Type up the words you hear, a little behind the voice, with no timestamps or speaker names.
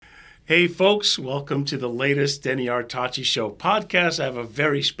Hey folks, welcome to the latest Denny Artachi Show podcast. I have a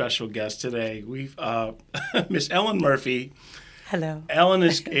very special guest today. We've Miss Ellen Murphy. Hello. Ellen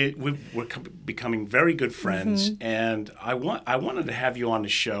we're becoming very good friends, and I wanted to have you on the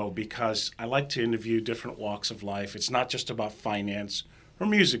show because I like to interview different walks of life. It's not just about finance or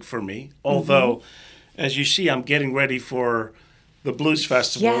music for me, although, as you see, I'm getting ready for the Blues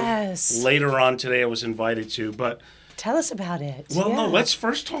Festival. Yes. Later on today I was invited to, but Tell us about it. Well, no, let's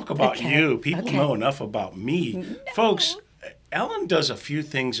first talk about you. People know enough about me. No. Folks, Ellen does a few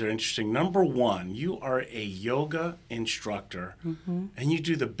things that are interesting. Number one, you are a yoga instructor, and you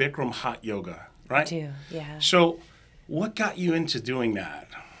do the Bikram hot yoga, right? I do, yeah. So what got you into doing that?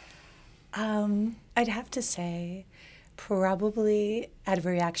 I'd have to say probably out of a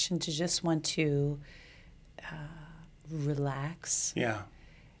reaction to just want to relax,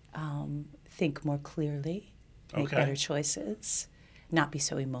 think more clearly, make better choices, not be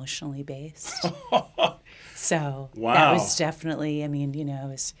so emotionally based. So that was definitely, I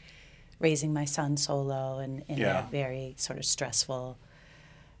was raising my son solo and in a very sort of stressful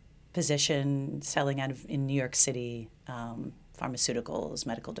position, selling in New York City, pharmaceuticals,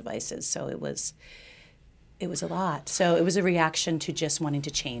 medical devices. So it was a lot. So it was a reaction to just wanting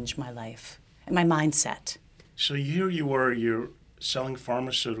to change my life and my mindset. So here you're selling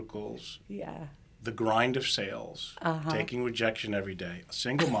pharmaceuticals. Yeah. The grind of sales, taking rejection every day, a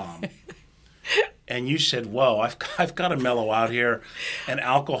single mom. And you said, whoa, I've got to mellow out here, and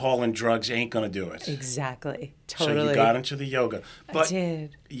alcohol and drugs ain't going to do it. Exactly. Totally. So you got into the yoga. But, I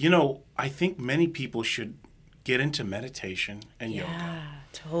did. I think many people should get into meditation and yoga. Yeah,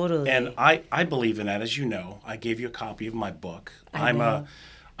 totally. And I believe in that, as you know. I gave you a copy of my book. I'm out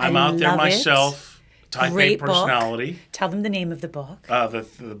there love myself. Type Great A personality. Book. Tell them the name of the book.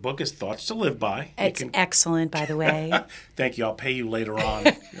 The book is Thoughts to Live By. It's excellent, by the way. Thank you. I'll pay you later on,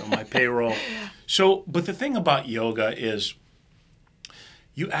 my payroll. So, but the thing about yoga is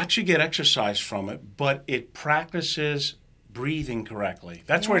you actually get exercise from it, but it practices breathing correctly.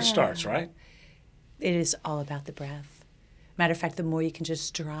 That's where it starts, right? It is all about the breath. Matter of fact, the more you can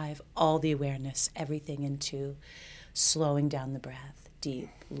just drive all the awareness, everything into slowing down the breath. Deep,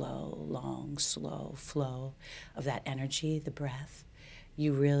 low, long, slow flow of that energy, the breath.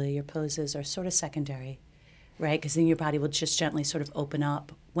 Your poses are sort of secondary, right? Because then your body will just gently sort of open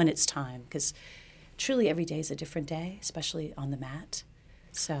up when it's time. Because truly every day is a different day, especially on the mat.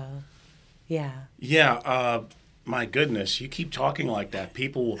 So, yeah. Yeah, my goodness, you keep talking like that.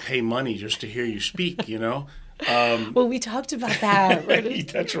 People will pay money just to hear you speak, Well, we talked about that.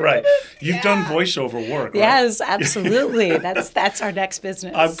 That's right. You've done voiceover work, right? Yes, absolutely. That's our next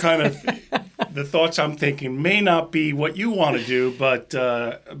business. I'm kind of the thoughts I'm thinking may not be what you want to do, but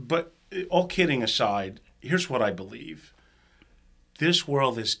all kidding aside, here's what I believe. This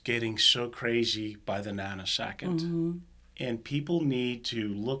world is getting so crazy by the nanosecond, and people need to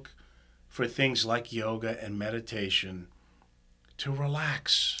look for things like yoga and meditation to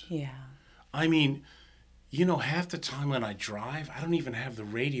relax. Yeah. I mean, half the time when I drive, I don't even have the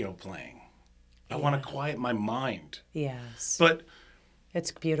radio playing. I want to quiet my mind. Yes. But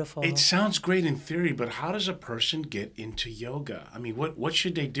it's beautiful. It sounds great in theory, but how does a person get into yoga? I mean, what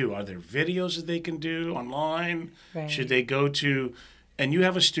should they do? Are there videos that they can do online? Right. Should they go to, and you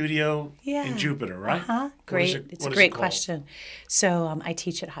have a studio in Jupiter, right? Great. It's a great question. So I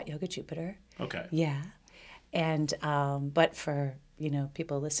teach at Hot Yoga Jupiter. Okay. Yeah. And, but for,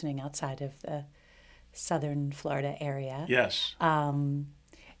 people listening outside of the Southern Florida area. Yes.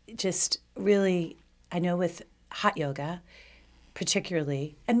 Just really, I know with hot yoga,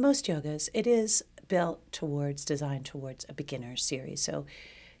 particularly, and most yogas, it is designed towards a beginner series. So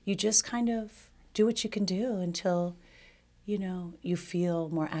you just kind of do what you can do until, you feel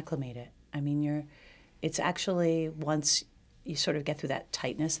more acclimated. I mean, it's actually once you sort of get through that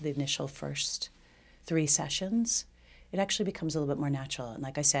tightness of the initial first 3 sessions, it actually becomes a little bit more natural. And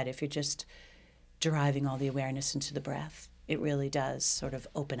like I said, if you're just driving all the awareness into the breath, it really does sort of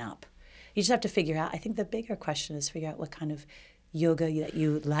open up. You just have to figure out, I think the bigger question is figure out what kind of yoga that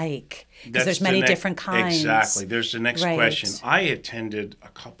you like. Because there's many different kinds. Exactly. There's the next question. I attended a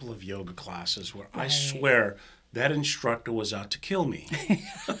couple of yoga classes where I swear that instructor was out to kill me.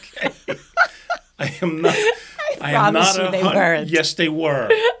 Okay. I am not. I promise you they weren't. Yes, they were.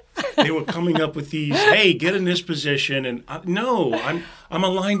 They were coming up with these, hey, get in this position. And no, I'm a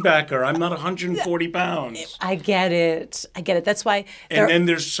linebacker. I'm not 140 pounds. I get it. That's why. And then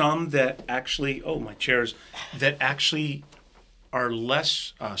there's some that actually, my chairs, that actually are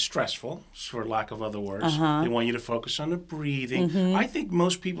less stressful, for lack of other words. They want you to focus on the breathing. I think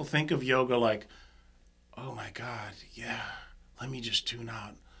most people think of yoga like, oh my God, yeah, let me just tune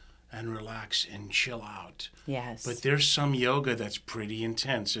out and relax and chill out. Yes. But there's some yoga that's pretty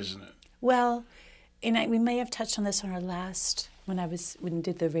intense, isn't it? Well, we may have touched on this on our last, when we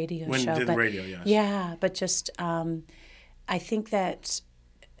did the radio show. When did the radio, yes. Yeah, but just, I think that,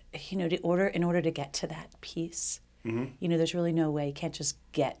 in order to get to that peace, there's really no way. You can't just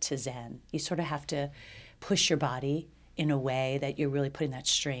get to Zen. You sort of have to push your body in a way that you're really putting that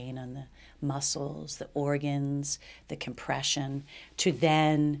strain on the muscles, the organs, the compression, to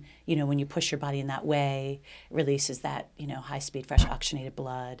then, when you push your body in that way, it releases that, high-speed, fresh oxygenated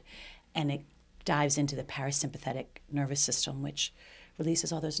blood, and it dives into the parasympathetic nervous system, which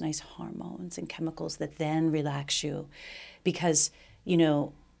releases all those nice hormones and chemicals that then relax you. Because,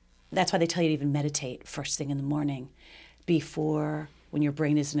 that's why they tell you to even meditate first thing in the morning before, when your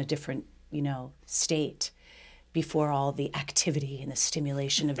brain is in a different, state, before all the activity and the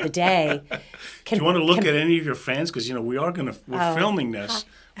stimulation of the day. Do you want to look at any of your fans? Because, we're filming this.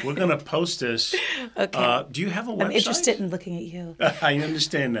 We're going to post this. Okay. Do you have a website? I'm interested in looking at you. I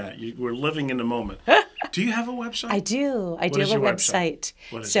understand that. We're living in the moment. Do you have a website? I do. I do have a website.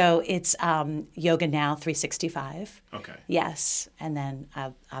 What is so it's Yoga Now 365. Okay. Yes. And then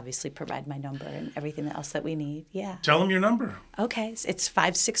I'll obviously provide my number and everything else that we need. Yeah. Tell them your number. Okay. It's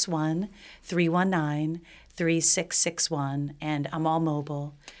 561-319-3661. And I'm all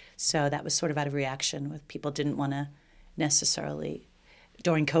mobile. So that was sort of out of reaction with people didn't want to necessarily,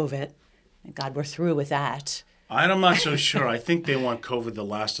 during COVID, God, we're through with that. I'm not so sure. I think they want COVID to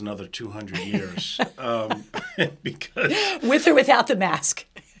last another 200 years. Because with or without the mask.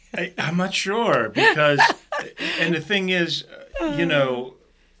 I'm not sure because, and the thing is, I know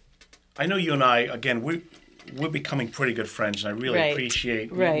you and I, again, we're becoming pretty good friends, and I really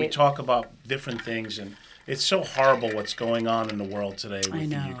appreciate, we talk about different things, and it's so horrible what's going on in the world today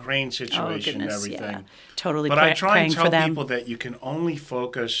with the Ukraine situation and everything. Yeah. Totally. But I try and tell people that you can only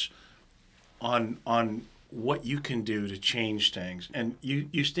focus on what you can do to change things. And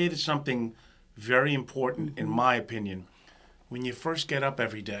you stated something very important, in my opinion. When you first get up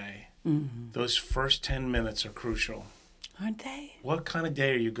every day, those first 10 minutes are crucial. Aren't they? What kind of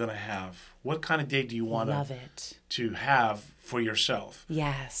day are you going to have? What kind of day do you want to have for yourself?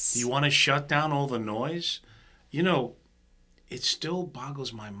 Yes. Do you want to shut down all the noise? It still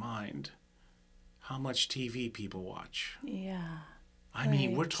boggles my mind how much TV people watch. Yeah. I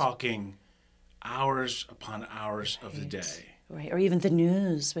mean, we're talking hours upon hours of the day. Right, or even the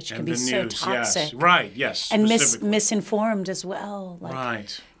news, which can be so toxic. Yes. Right, yes. And misinformed as well.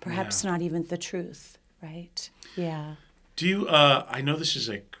 Right. Perhaps not even the truth, right? Yeah. Do you, I know this is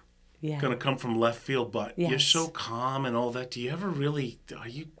going to come from left field, but you're so calm and all that. Do you ever really,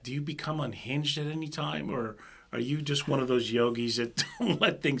 do you become unhinged at any time? Or are you just one of those yogis that don't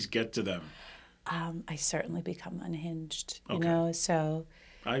let things get to them? I certainly become unhinged, so...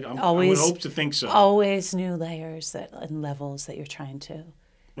 I would hope to think so. Always new layers and levels that you're trying to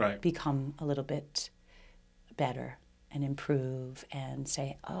become a little bit better and improve and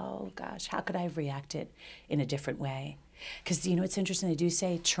say, oh, gosh, how could I have reacted in a different way? Because, it's interesting. They do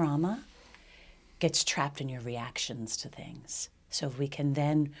say trauma gets trapped in your reactions to things. So if we can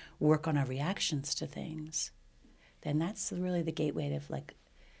then work on our reactions to things, then that's really the gateway to,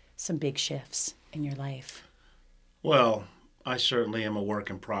 some big shifts in your life. Well, I certainly am a work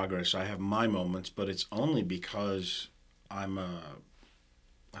in progress. I have my moments, but it's only because I'm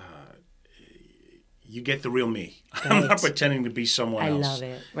you get the real me. Right. I'm not pretending to be someone else. I love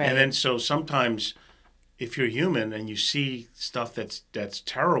it. Right. And then so sometimes if you're human and you see stuff that's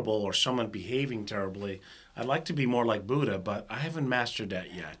terrible or someone behaving terribly, I'd like to be more like Buddha, but I haven't mastered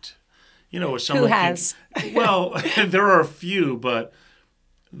that yet. Or someone Who has? Well, there are a few, but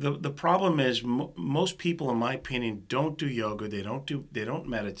the problem is most people, in my opinion, don't do yoga. They don't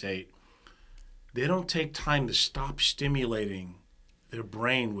meditate. They don't take time to stop stimulating their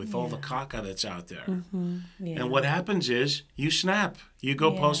brain with all the caca that's out there. Mm-hmm. Yeah. And what happens is you snap. You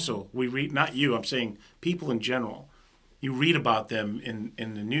go postal. We read, not you, I'm saying people in general. You read about them in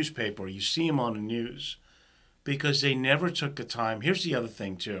the newspaper. You see them on the news because they never took the time. Here's the other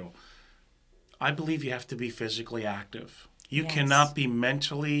thing, too. I believe you have to be physically active. You cannot be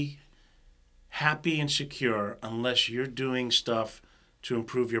mentally happy and secure unless you're doing stuff to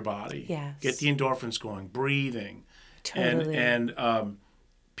improve your body. Yes. Get the endorphins going, breathing. Totally. And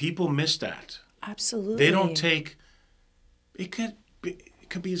people miss that. Absolutely. They don't take, it could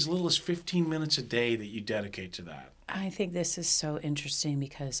be as little as 15 minutes a day that you dedicate to that. I think this is so interesting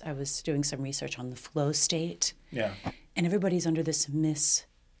because I was doing some research on the flow state. Yeah. And everybody's under this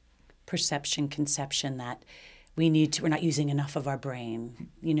conception that we're not using enough of our brain.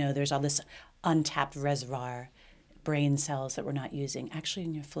 There's all this untapped reservoir brain cells that we're not using. Actually,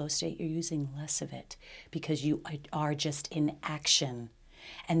 in your flow state, you're using less of it because you are just in action.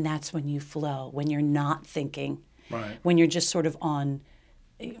 And that's when you flow, when you're not thinking, Right. when you're just sort of on,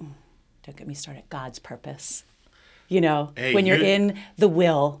 don't get me started, God's purpose. You know, Hey, when you're in the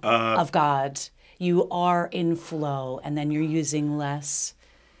will of God, you are in flow, and then you're using less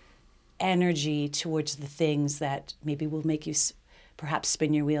energy towards the things that maybe will make you perhaps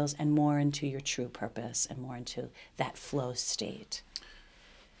spin your wheels, and more into your true purpose and more into that flow state.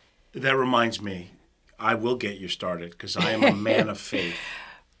 That reminds me, I will get you started because I am a man of faith.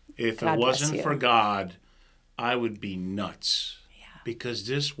 If God it bless wasn't you. for God, I would be nuts. Yeah. Because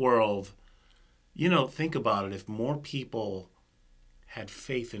this world, you know, think about it. If more people had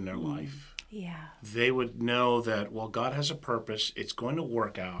faith in their life, Yeah. they would know that, well, God has a purpose. It's going to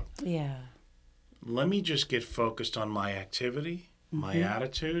work out. Yeah. Let me just get focused on my activity, my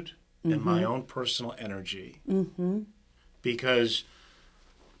attitude, and my own personal energy. Because,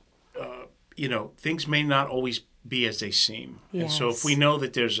 you know, things may not always be as they seem. And so if we Yes. know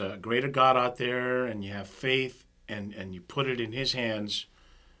that there's a greater God out there and you have faith and you put it in his hands,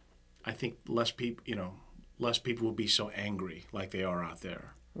 I think less people will be so angry like they are out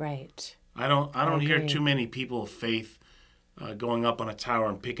there. Right. I don't hear agree. too many people of faith going up on a tower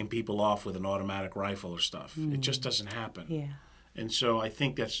and picking people off with an automatic rifle or stuff. It just doesn't happen. Yeah. And so I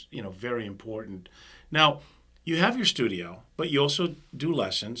think that's, you know, very important. Now, you have your studio, but you also do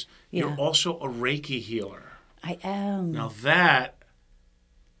lessons. Yeah. You're also a Reiki healer. I am. Now that,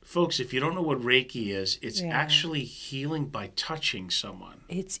 folks, if you don't know what Reiki is, it's Yeah. actually healing by touching someone.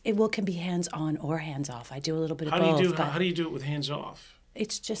 It can be hands on or hands off. I do a little bit of How both. do you do but how do you do it with hands off?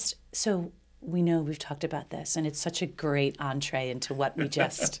 it's just so we know we've talked about this, and it's such a great entree into what we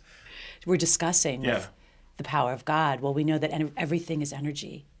just we're discussing Yeah. with the power of God. Well, we know that everything is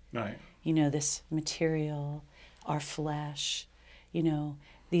energy. Right. You know, this material, our flesh, you know,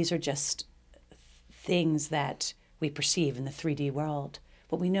 these are just things that we perceive in the 3D world.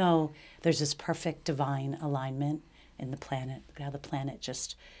 But we know there's this perfect divine alignment in the planet, how the planet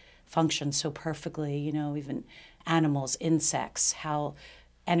just functions so perfectly, you know, even animals, insects, how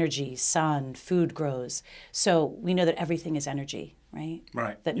energy, sun, food grows. So we know that everything is energy, right?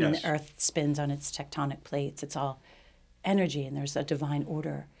 Right, That when yes. the earth spins on its tectonic plates, it's all energy, and there's a divine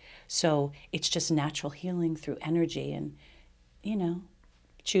order. So it's just natural healing through energy. And, you know,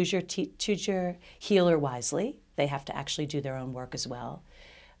 choose your healer wisely. They have to actually do their own work as well.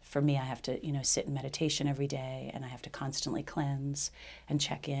 For me, I have to, you know, sit in meditation every day, and I have to constantly cleanse and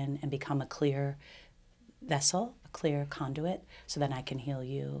check in and become a clear vessel, a clear conduit, so then I can heal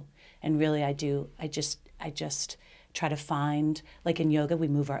you. And really, I just try to find, like in yoga, we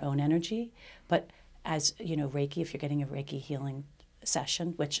move our own energy, but as, you know, Reiki, if you're getting a Reiki healing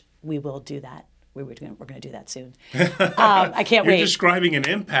session, which we will do that. We're going to do that soon. I can't You're wait. describing an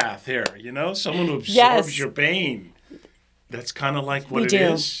empath here, you know, someone who absorbs Yes. your pain. That's kind of like what We it do.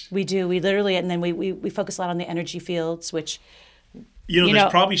 is. We do. We literally, and then we focus a lot on the energy fields, which, You know, You there's know-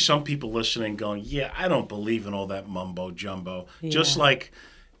 probably some people listening going, yeah, I don't believe in all that mumbo jumbo. Just like,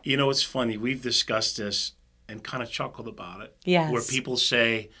 you know, it's funny. We've discussed this and kind of chuckled about it. Yes. Where people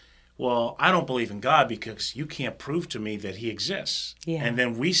say, well, I don't believe in God because you can't prove to me that he exists. Yeah. And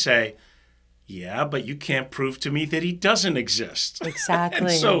then we say, yeah, but you can't prove to me that he doesn't exist. Exactly.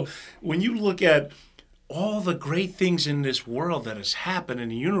 And so when you look at all the great things in this world that has happened in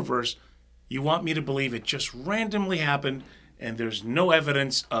the universe, you want me to believe it just randomly happened and there's no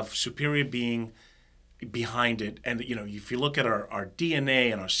evidence of superior being behind it. And, you know, if you look at our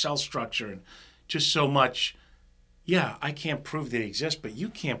DNA and our cell structure and just so much, yeah, I can't prove that he exists, but you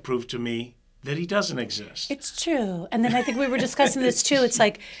can't prove to me that he doesn't exist. it's true. And then I think we were discussing this too. It's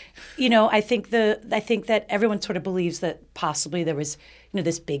like, you know, I think that everyone sort of believes that possibly there was, you know,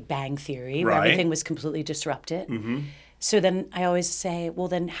 this Big Bang theory where Right. everything was completely disrupted. Mm-hmm. So then I always say, well,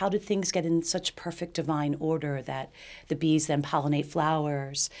 then how did things get in such perfect divine order that the bees then pollinate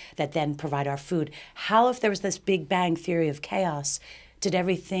flowers that then provide our food? How, if there was this Big Bang theory of chaos, did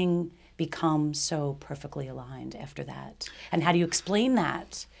everything become so perfectly aligned after that? And how do you explain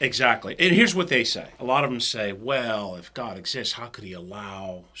that? Exactly. And here's what they say. A lot of them say, well, if God exists, how could he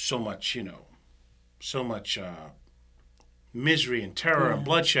allow so much, you know, misery and terror and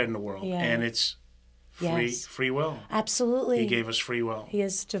bloodshed in the world? Yeah. And it's Yes. free will. Absolutely. He gave us free will. He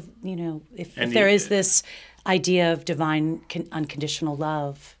is, you know, if And there he- is this idea of divine unconditional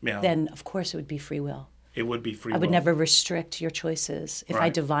love, Yeah. then of course it would be free will. It would be free I will. would never restrict your choices if I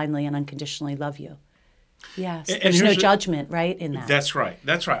Right. divinely and unconditionally love you. Yes, And there's no here's the- judgment, right, in that. That's right.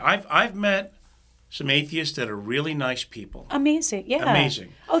 That's right. I've met some atheists that are really nice people. Amazing. Yeah.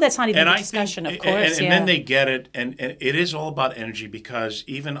 Amazing. Oh, that's not even And a I discussion, think, of course. and then they get it, and it is all about energy, because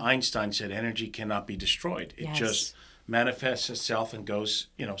even Einstein said energy cannot be destroyed. It just manifests itself and goes,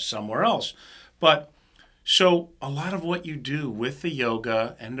 somewhere else. But so a lot of what you do with the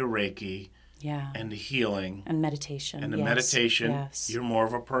yoga and the Reiki and the healing and meditation and the meditation, you're more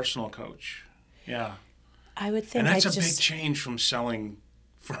of a personal coach. Yeah. I would think. And that's a big change from selling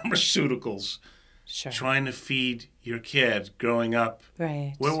pharmaceuticals. Sure. Trying to feed your kid growing up.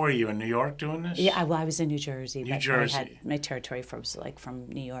 Right. Where were you, in New York doing this? Yeah, I was in New Jersey. New Jersey. I had my territory was like from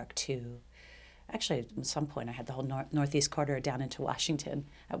New York to, actually at some point I had the whole northeast corridor down into Washington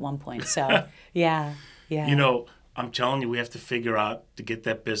at one point. So yeah. I'm telling you, we have to figure out to get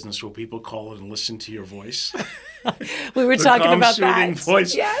that business where people call it and listen to your voice. We were talking about that.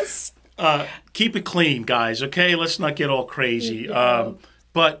 Voice. Yes. Keep it clean, guys, okay? Let's not get all crazy.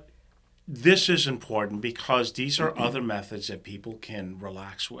 But this is important because these are other methods that people can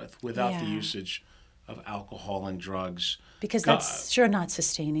relax with without the usage of alcohol and drugs. Because that's sure not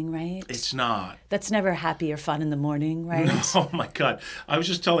sustaining, right? It's not. That's never happy or fun in the morning, right? Oh, my God. I was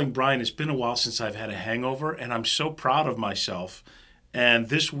just telling Brian, it's been a while since I've had a hangover, and I'm so proud of myself. And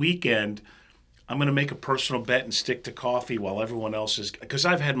this weekend, I'm going to make a personal bet and stick to coffee while everyone else is, because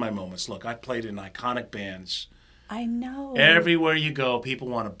I've had my moments. Look, I played in iconic bands. I know. Everywhere you go, people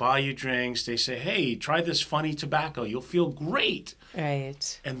want to buy you drinks. They say, hey, try this funny tobacco. You'll feel great.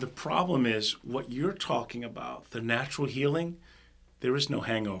 Right. And the problem is what you're talking about, the natural healing, there is no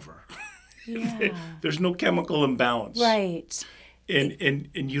hangover. Yeah. There's no chemical imbalance. Right. And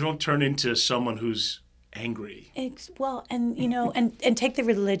you don't turn into someone who's angry. Well, and, and take the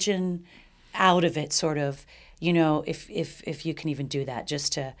religion out of it, sort of, if you can even do that,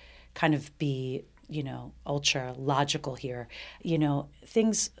 just to kind of be ultra logical here,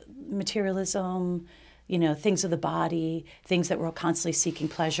 things, materialism, things of the body, things that we're constantly seeking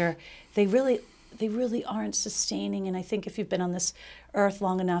pleasure, they really aren't sustaining. And I think if you've been on this earth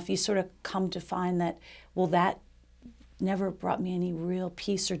long enough, you sort of come to find that, well, that never brought me any real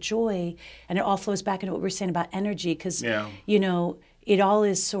peace or joy. And it all flows back into what we were saying about energy, because, it all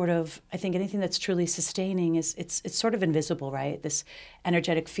is sort of, I think anything that's truly sustaining is, it's sort of invisible, right? This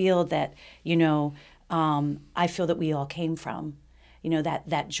energetic field that, I feel that we all came from,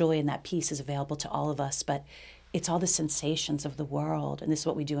 that joy and that peace is available to all of us, but it's all the sensations of the world. And this is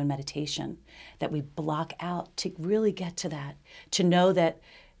what we do in meditation, that we block out to really get to that, to know that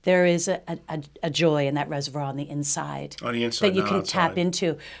there is a joy in that reservoir on the inside. On the inside, that you can tap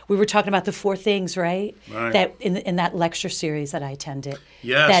into. We were talking about the 4 things, right? Right. That in that lecture series that I attended.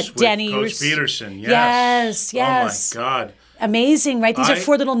 Yes, that with Denny Coach Peterson. Yes. Yes. Oh, my God. Amazing, right? These are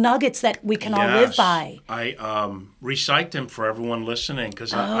 4 little nuggets that we can all live by. I recite them for everyone listening,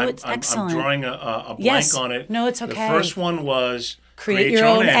 because I'm drawing a blank on it. No, it's okay. The first one was create your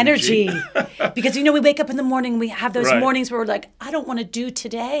own energy. Because, we wake up in the morning, we have those mornings where we're like, I don't want to do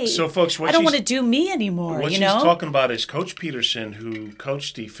today. So, folks, I don't want to do me anymore, What she's talking about is Coach Peterson, who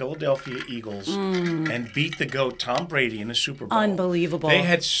coached the Philadelphia Eagles and beat the GOAT, Tom Brady, in the Super Bowl. Unbelievable. They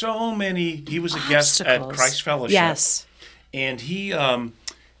had so many. He was a guest at Christ Fellowship. Yes. And he,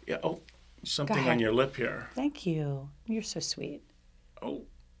 something on your lip here. Thank you. You're so sweet. Oh.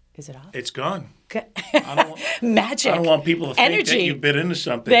 Is it off? It's gone. Magic. I don't want people to think energy. that you bit into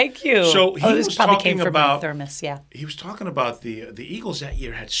something. Thank you. So he was probably talking came about from my thermos. Yeah. He was talking about the Eagles that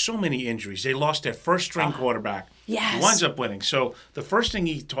year had so many injuries. They lost their first string quarterback. Yes. He winds up winning. So the first thing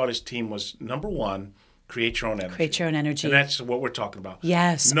he taught his team was, number 1, create your own energy. Create your own energy. And that's what we're talking about.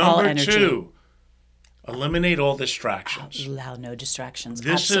 Yes. Number all energy. 2, eliminate all distractions. Allow no distractions.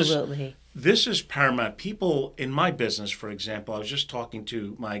 Absolutely. This is paramount. People in my business, for example, I was just talking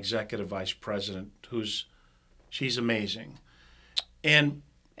to my executive vice president, she's amazing. And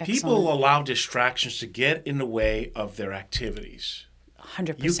people allow distractions to get in the way of their activities.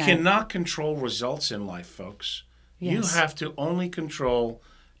 100%. You cannot control results in life, folks. Yes. You have to only control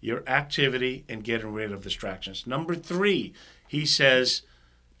your activity and getting rid of distractions. Number 3, he says,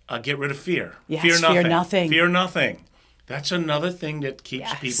 get rid of fear. Yes, fear nothing. Fear nothing. Fear nothing. That's another thing that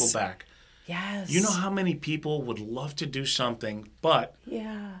keeps people back. Yes. You know how many people would love to do something, but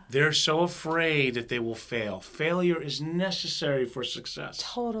they're so afraid that they will fail. Failure is necessary for success.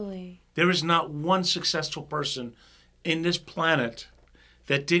 Totally. There is not one successful person in this planet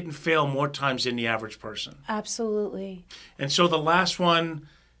that didn't fail more times than the average person. Absolutely. And so the last one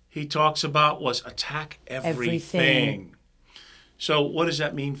he talks about was attack everything. So what does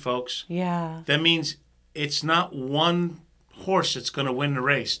that mean, folks? Yeah. That means it's not one horse that's going to win the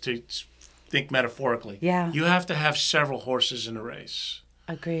race, to think metaphorically. Yeah. You have to have several horses in a race.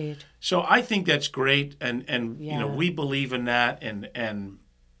 Agreed. So I think that's great, and Yeah. we believe in that, and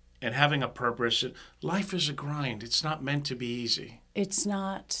having a purpose. Life is a grind. It's not meant to be easy. It's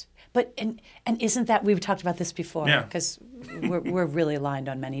not. But and isn't that, we've talked about this before, Yeah. because we're really aligned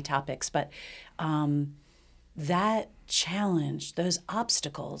on many topics, but that challenge, those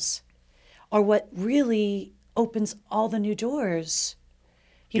obstacles, are what really opens all the new doors.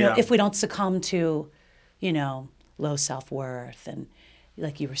 Yeah. If we don't succumb to, low self-worth and,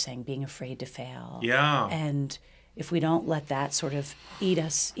 like you were saying, being afraid to fail. Yeah. And if we don't let that sort of eat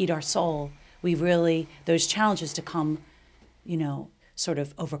our soul, those challenges to come, sort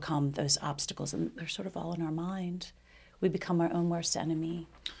of overcome those obstacles, and they're sort of all in our mind. We become our own worst enemy.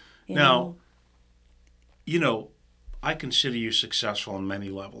 Now, I consider you successful on many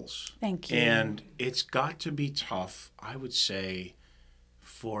levels. Thank you. And it's got to be tough, I would say,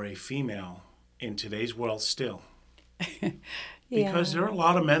 for a female in today's world still. Because there are a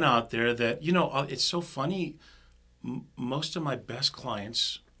lot of men out there that, it's so funny. Most of my best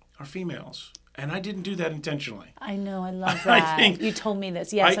clients are females. And I didn't do that intentionally. I know, I love that. You told me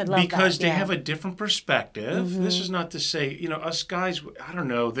this. Yes, I love that. Because they have a different perspective. Mm-hmm. This is not to say, us guys, I don't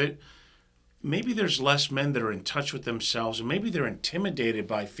know, that maybe there's less men that are in touch with themselves, and maybe they're intimidated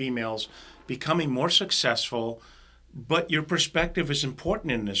by females becoming more successful, but your perspective is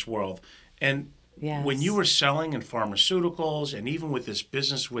important in this world. And yes. When you were selling in pharmaceuticals, and even with this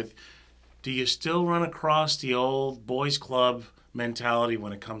business do you still run across the old boys club mentality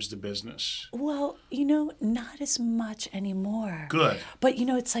when it comes to business? Well, not as much anymore. Good. But,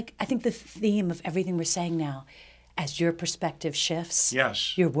 it's like, I think the theme of everything we're saying now, as your perspective shifts,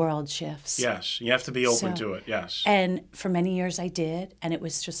 yes, your world shifts. Yes, you have to be open to it, yes. And for many years I did, and it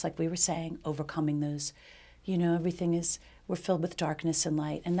was just like we were saying, overcoming those, we're filled with darkness and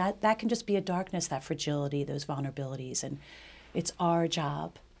light, and that can just be a darkness, that fragility, those vulnerabilities, and it's our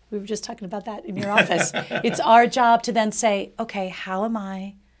job. We were just talking about that in your office. It's our job to then say, okay, how am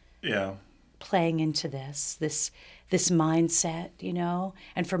I playing into this mindset,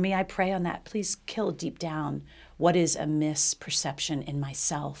 And for me, I pray on that. Please kill deep down what is a misperception in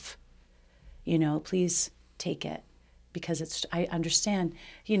myself. Please take it, because I understand,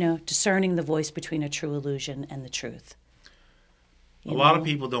 discerning the voice between a true illusion and the truth. A lot of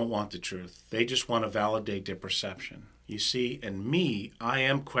people don't want the truth. They just want to validate their perception. You see, and me, I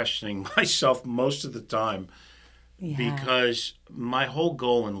am questioning myself most of the time because my whole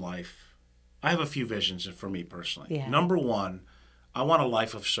goal in life, I have a few visions for me personally. Yeah. Number one, I want a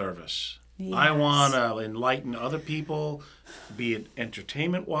life of service. Yes. I want to enlighten other people, be it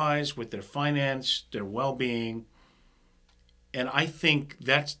entertainment-wise, with their finance, their well-being. And I think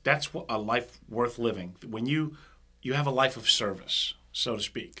that's what a life worth living. When you have a life of service, so to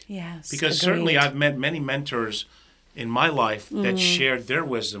speak. Yes. Because certainly I've met many mentors in my life that shared their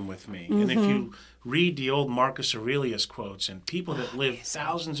wisdom with me. Mm-hmm. And if you read the old Marcus Aurelius quotes and people that lived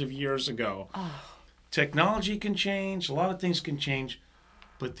thousands of years ago, technology can change, a lot of things can change,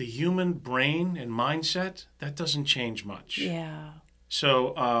 but the human brain and mindset, that doesn't change much. Yeah.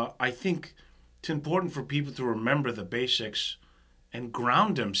 So I think it's important for people to remember the basics and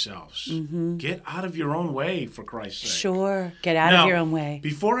ground themselves. Mm-hmm. Get out of your own way, for Christ's sake. Sure. Get out of your own way.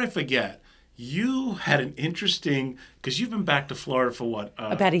 Before I forget, you had an interesting, because you've been back to Florida for what?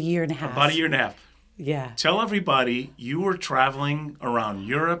 About a year and a half. About a year and a half. Yeah. Tell everybody you were traveling around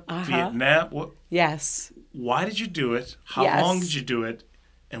Europe, Vietnam. Yes. Why did you do it? How long did you do it?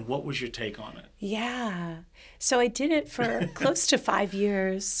 And what was your take on it? Yeah. So I did it for close to 5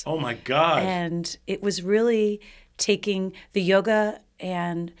 years. Oh, my God. And it was really taking the yoga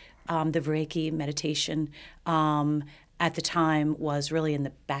and the Reiki meditation at the time was really in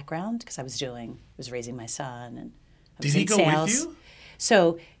the background, because I was raising my son, and I was Did he in go sales. with you?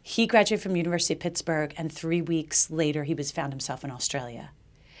 So he graduated from University of Pittsburgh, and 3 weeks later he found himself in Australia.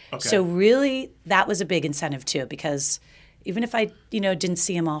 Okay. So really that was a big incentive too, because even if I, didn't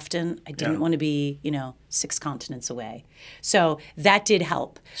see him often, I didn't want to be, 6 continents away. So that did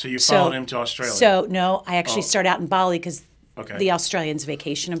help. So you followed him to Australia? So no, I actually started out in Bali, because Okay. the Australians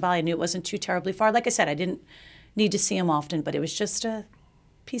vacation in Bali. I knew it wasn't too terribly far. Like I said, I didn't need to see him often, but it was just a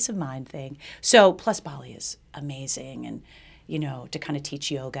peace of mind thing. So plus Bali is amazing, and, to kind of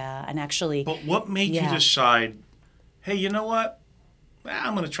teach yoga and actually. But what made you decide, hey, you know what?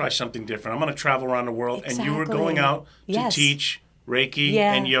 I'm going to try something different. I'm going to travel around the world. Exactly. And you were going out to teach Reiki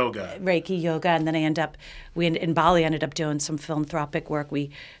and yoga. Reiki, yoga, and then in Bali, ended up doing some philanthropic work.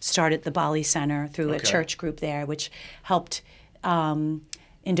 We started the Bali Center through a church group there, which helped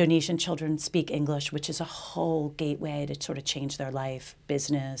Indonesian children speak English, which is a whole gateway to sort of change their life,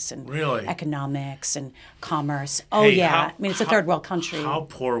 business and Really? economics and commerce. Oh, Hey, yeah. I mean, it's a third world country. How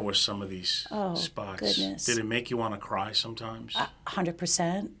poor were some of these Oh, spots? goodness. Did it make you want to cry sometimes?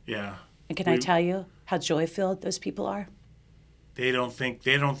 100%. Yeah. And can I tell you how joy-filled those people are? They don't think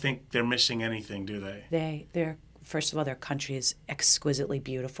they're missing anything, do they? They're first of all, their country is exquisitely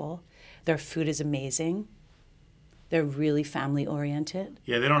beautiful. Their food is amazing. They're really family-oriented.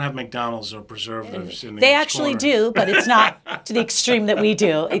 Yeah, they don't have McDonald's or preservatives in the They actually corner. do, but it's not to the extreme that we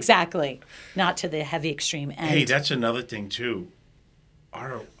do. Exactly. Not to the heavy extreme. And, Hey, that's another thing, too.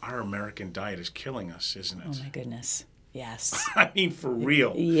 Our American diet is killing us, isn't it? oh, my goodness. Yes. I mean, for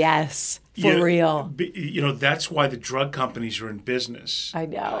real. Yes. For real. That's why the drug companies are in business. I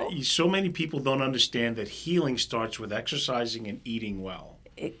know. So many people don't understand that healing starts with exercising and eating well.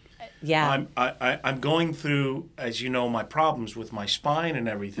 Yeah. I'm going through, as you know, my problems with my spine and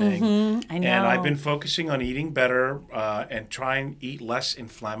everything. I know. And I've been focusing on eating better and trying to eat less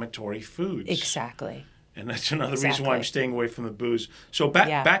inflammatory foods. Exactly. And that's another reason why I'm staying away from the booze. So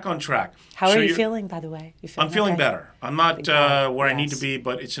Yeah. back on track. How are you feeling, by the way? I'm feeling okay? better. I'm not where I need to Yes. be,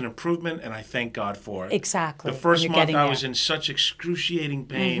 but it's an improvement, and I thank God for it. Exactly. The first You're month getting I there. was in such excruciating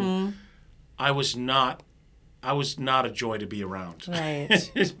pain. I was not a joy to be around. Right.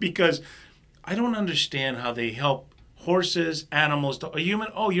 It's because I don't understand how they help horses, animals, a human.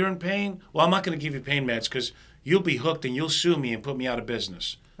 Oh, you're in pain? Well, I'm not going to give you pain meds because you'll be hooked and you'll sue me and put me out of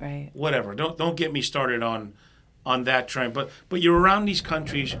business. Right. Whatever. Don't get me started on that trend. But you're around these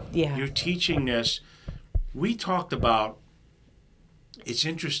countries. Yeah. You're teaching this. We talked about. It's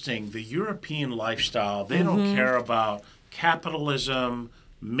interesting. The European lifestyle. They don't care about capitalism,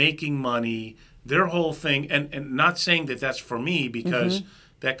 making money. Their whole thing, and not saying that that's for me because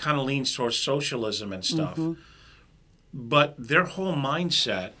that kind of leans towards socialism and stuff. But their whole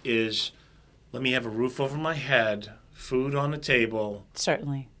mindset is, let me have a roof over my head, food on the table.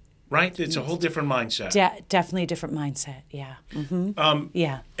 Certainly. Right? It's a whole different mindset. Definitely a different mindset. Yeah.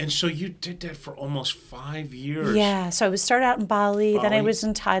 Yeah. And so you did that for almost 5 years. Yeah. So I would start out in Bali. Then I was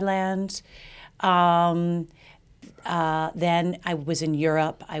in Thailand. Then I was in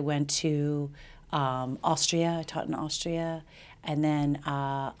Europe. I went to Austria. I taught in Austria. And then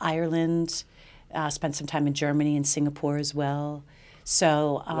Ireland. Spent some time in Germany and Singapore as well.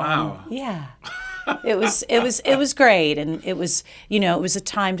 So Wow. yeah. It was great, and it was a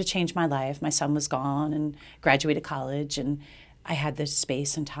time to change my life. My son was gone and graduated college, and I had the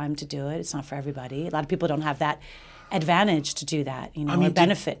space and time to do it. It's not for everybody. A lot of people don't have that advantage to do that, or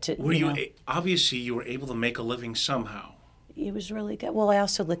benefit to. Obviously, you were able to make a living somehow. It was really good. Well, I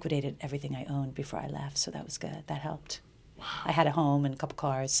also liquidated everything I owned before I left, so that was good. That helped. Wow. I had a home and a couple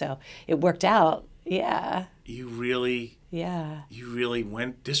cars, so it worked out. Yeah. You really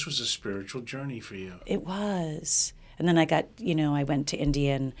went. This was a spiritual journey for you. It was. And then I went to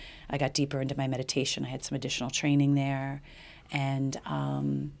India and I got deeper into my meditation. I had some additional training there, and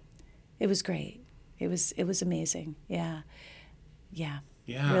it was great. It was amazing. Yeah.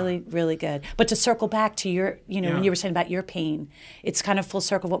 Really, really good. But to circle back to your, when you were saying about your pain, it's kind of full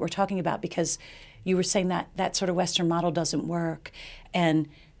circle what we're talking about, because you were saying that sort of Western model doesn't work. And,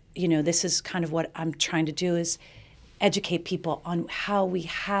 this is kind of what I'm trying to do, is educate people on how we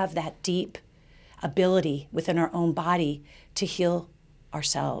have that deep ability within our own body to heal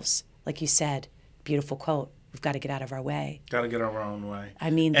ourselves. Like you said, beautiful quote, we've got to get out of our way. Got to get out of our own way. I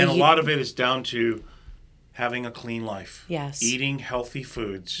mean, and a lot of it is down to having a clean life. Yes. Eating healthy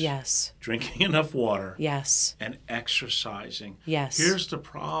foods. Yes. Drinking enough water. Yes. And exercising. Yes. Here's the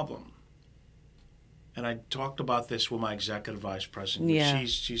problem. And I talked about this with my executive vice president. Yeah.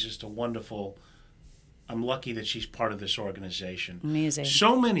 She's just a wonderful. I'm lucky that she's part of this organization. Amazing.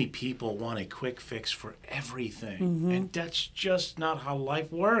 So many people want a quick fix for everything. And that's just not how life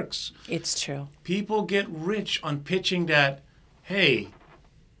works. It's true. People get rich on pitching that, hey,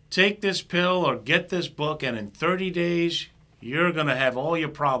 take this pill or get this book, and in 30 days, you're going to have all your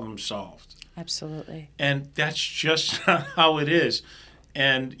problems solved. Absolutely. And that's just not how it is.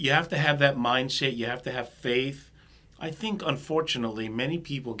 And you have to have that mindset. You have to have faith. I think, unfortunately, many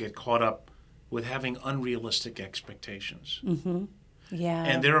people get caught up with having unrealistic expectations. Yeah.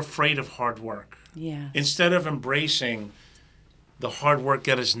 And they're afraid of hard work. Yeah. Instead of embracing the hard work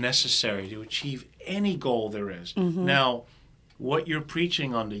that is necessary to achieve any goal there is. Now, what you're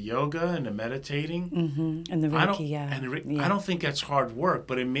preaching on the yoga and the meditating, and the Reiki, I don't think that's hard work,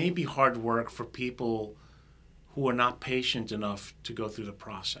 but it may be hard work for people who are not patient enough to go through the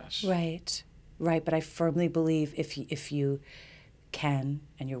process. Right. But I firmly believe if you can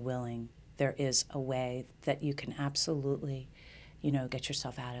and you're willing, there is a way that you can absolutely get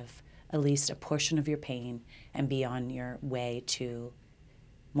yourself out of at least a portion of your pain and be on your way to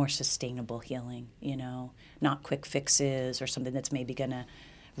more sustainable healing, not quick fixes or something that's maybe going to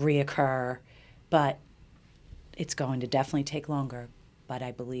reoccur, but it's going to definitely take longer. But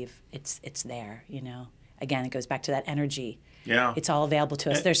I believe it's there, Again, it goes back to that energy. Yeah. It's all available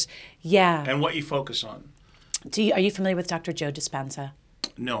to us. And what you focus on. Are you familiar with Dr. Joe Dispenza?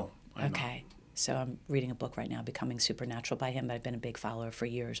 No. Okay. So I'm reading a book right now, Becoming Supernatural by him. I've been a big follower for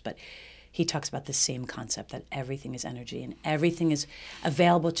years, but he talks about the same concept that everything is energy and everything is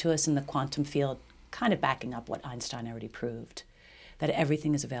available to us in the quantum field, kind of backing up what Einstein already proved, that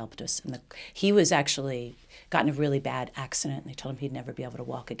everything is available to us. He was actually got in a really bad accident, and they told him he'd never be able to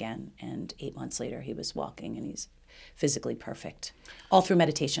walk again. And 8 months later, he was walking, and he's physically perfect, all through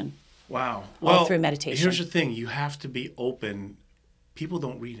meditation. Wow. All through meditation. Here's the thing. You have to be open. People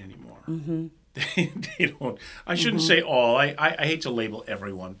don't read anymore. Mm-hmm. They don't. I shouldn't say all. I hate to label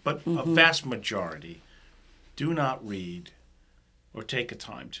everyone, but a vast majority do not read or take a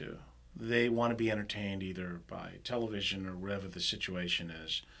time to. They want to be entertained either by television or whatever the situation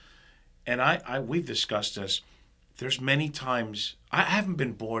is. And we've discussed this. There's many times I haven't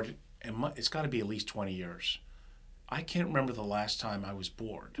been bored, and it's got to be at least 20 years. I can't remember the last time I was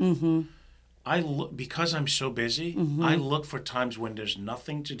bored. Mm-hmm. Because I'm so busy, I look for times when there's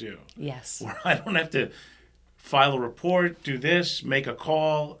nothing to do. Yes. Where I don't have to file a report, do this, make a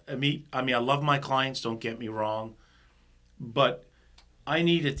call. I love my clients, don't get me wrong. But I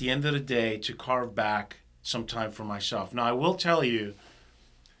need, at the end of the day, to carve back some time for myself. Now, I will tell you,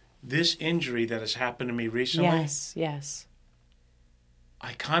 this injury that has happened to me recently, yes,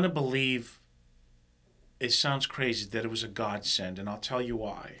 I kind of believe, it sounds crazy, that it was a godsend, and I'll tell you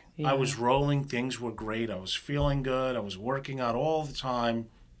why. Yeah. I was rolling, things were great, I was feeling good, I was working out all the time.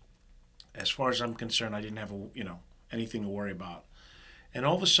 As far as I'm concerned, I didn't have anything to worry about. And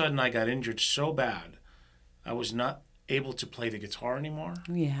all of a sudden, I got injured so bad, I was not able to play the guitar anymore.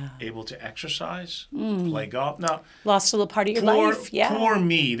 Yeah. Able to exercise, play golf. Now, lost a little part of your life. Yeah. Poor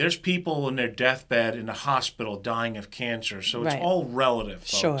me. There's people in their deathbed in the hospital dying of cancer, so it's all relative,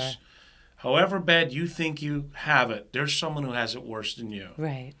 folks. Sure. However bad you think you have it, there's someone who has it worse than you.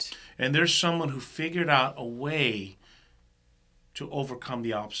 Right. And there's someone who figured out a way to overcome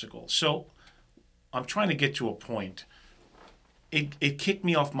the obstacle. So I'm trying to get to a point. It kicked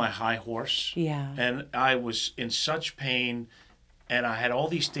me off my high horse. Yeah. And I was in such pain, and I had all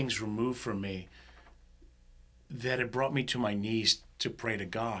these things removed from me that it brought me to my knees to pray to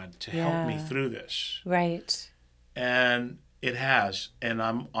God to help me through this. Right. And it has, and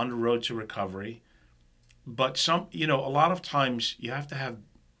I'm on the road to recovery. But a lot of times you have to have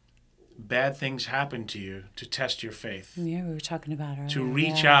bad things happen to you to test your faith. Yeah, we were talking about earlier. To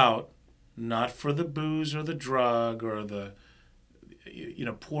reach out, not for the booze or the drug or the,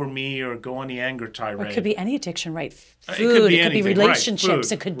 poor me, or go on the anger tirade. Or it could be any addiction, right? Food, it could be relationships, right.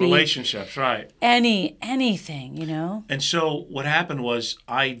 Food, it could be relationships, right? Anything, And so what happened was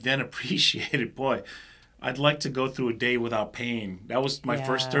I then appreciated, I'd like to go through a day without pain. That was my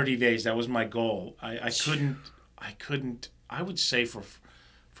first 30 days. That was my goal. I couldn't, I would say for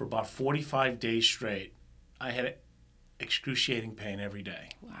about 45 days straight, I had excruciating pain every day.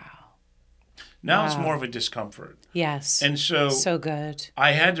 Wow. Now it's more of a discomfort. Yes. And so good.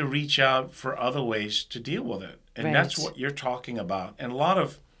 I had to reach out for other ways to deal with it. And that's what you're talking about. And a lot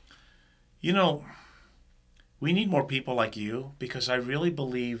of, we need more people like you, because I really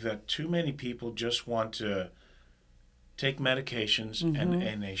believe that too many people just want to take medications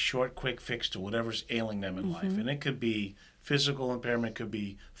and a short, quick fix to whatever's ailing them in life. And it could be physical impairment, it could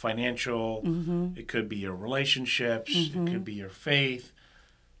be financial, it could be your relationships, it could be your faith.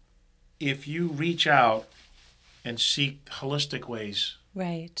 If you reach out and seek holistic ways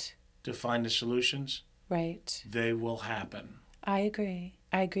to find the solutions, they will happen. I agree,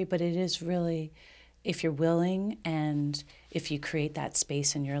 but it is really, if you're willing and if you create that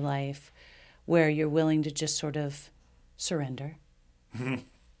space in your life where you're willing to just sort of surrender.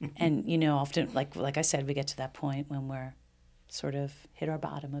 And, often, like I said, we get to that point when we're sort of hit our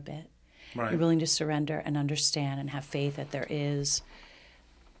bottom a bit. Right. You're willing to surrender and understand and have faith that there is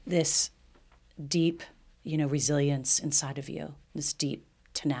this deep, resilience inside of you, this deep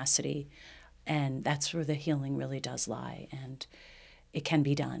tenacity. And that's where the healing really does lie. And it can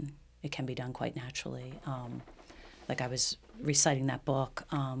be done. It can be done quite naturally. Like I was reciting that book,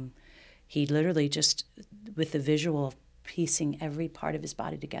 he literally just, with the visual of piecing every part of his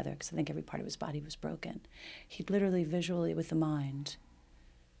body together, because I think every part of his body was broken, he literally visually, with the mind,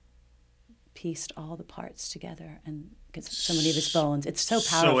 pieced all the parts together and gets so many of his bones. It's so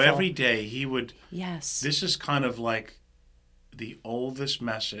powerful. So every day he would... Yes. This is kind of like the oldest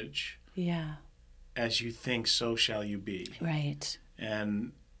message, Yeah. as you think, so shall you be. Right.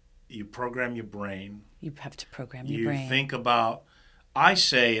 And you program your brain. You have to program your You brain. think about, I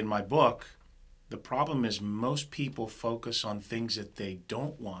say in my book, the problem is most people focus on things that they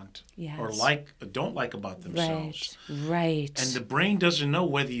don't want or don't like about themselves. Right. And the brain doesn't know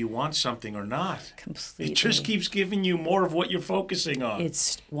whether you want something or not. Completely. It just keeps giving you more of what you're focusing on.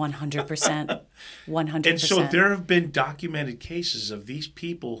 It's 100%. 100%. And so there have been documented cases of these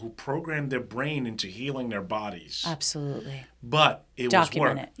people who programmed their brain into healing their bodies. Absolutely. But it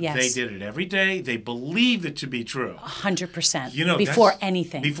Document was work. it, yes. They did it every day. They believed it to be true. 100%. You know, before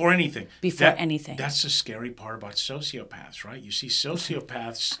anything. Before anything. Before anything. That's the scary part about sociopaths, right? You see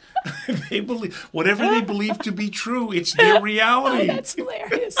sociopaths, they believe whatever they believe to be true, it's their reality. Oh, that's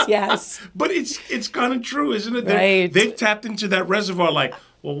hilarious. Yes. But it's kind of true, isn't it? Right. They've tapped into that reservoir like,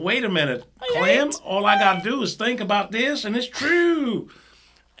 well, wait a minute, Clem, all I got to do is think about this and it's true.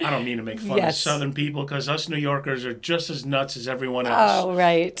 I don't mean to make fun of Southern people because us New Yorkers are just as nuts as everyone else. Oh,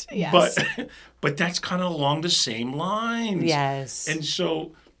 right. Yes. But that's kind of along the same lines. Yes. And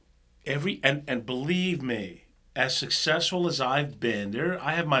so and believe me, as successful as I've been,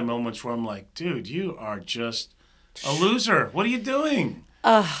 I have my moments where I'm like, dude, you are just a loser. What are you doing?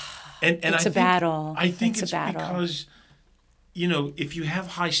 And it's a battle. I think it's a battle. Because, you know, if you have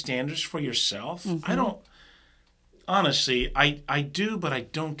high standards for yourself, I don't. Honestly, I do, but I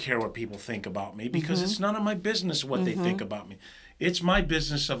don't care what people think about me because it's none of my business what they think about me. It's my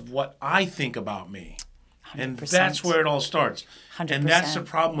business of what I think about me. 100%. And that's where it all starts. 100%. And that's the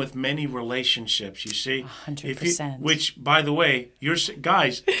problem with many relationships, you see. 100%. Which, by the way,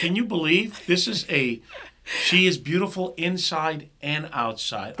 guys, can you believe this is she is beautiful inside and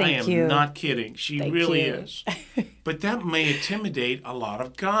outside. Thank you. Not kidding. She really is. But that may intimidate a lot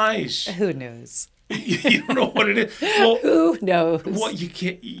of guys. Who knows? You don't know what it is. Well, who knows? Well, you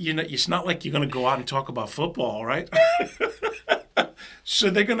can't. You know, it's not like you're going to go out and talk about football, right? So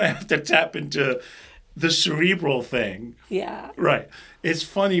they're going to have to tap into the cerebral thing. Yeah. Right. It's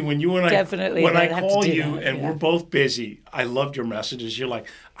funny when you and I Definitely when I have call to do you that, and we're both busy. I loved your messages. You're like,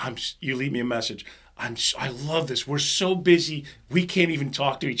 you leave me a message. I love this. We're so busy. We can't even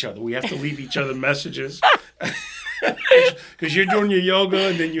talk to each other. We have to leave each other messages. Because you're doing your yoga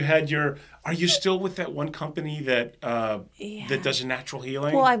and then you had your. Are you still with that one company that that does a natural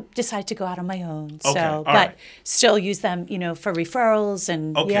healing? Well, I decided to go out on my own. So, okay. but still use them, for referrals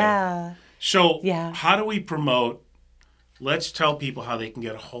and So, how do we promote? Let's tell people how they can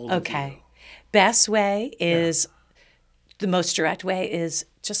get a hold of you. Okay. Best way is the most direct way is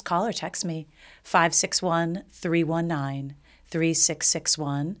just call or text me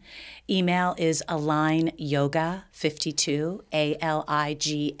 561-319-3661. Email is alignyoga52,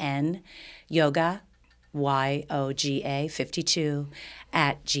 ALIGN, yoga, YOGA 52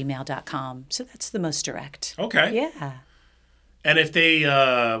 @gmail.com. So that's the most direct. Okay. Yeah. And if they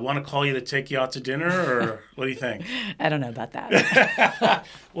want to call you to take you out to dinner, or what do you think? I don't know about that.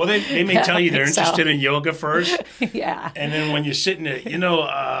 Well, they may tell you they're interested in yoga first. Yeah. And then when you're sitting there,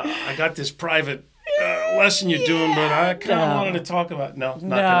 I got this private lesson you're doing, but I kind of wanted to talk about. No, not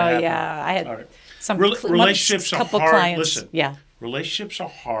going to happen. Yeah. I had some relationships are couple hard. Clients. Listen, yeah. Relationships are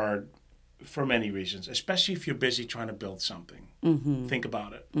hard for many reasons, especially if you're busy trying to build something. Mm-hmm. Think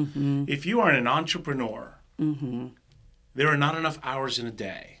about it. Mm-hmm. If you are an entrepreneur, there are not enough hours in a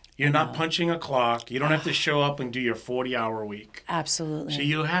day. You're not punching a clock. You don't have to show up and do your 40-hour week. Absolutely. So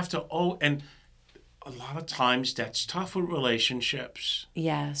you have to, and a lot of times that's tough with relationships.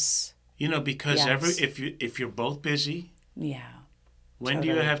 Yes. Because if you're both busy, when do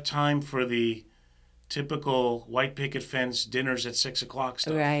you have time for the typical white picket fence dinners at 6 o'clock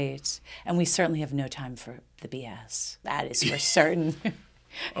stuff? Right. And we certainly have no time for the BS. That is for certain.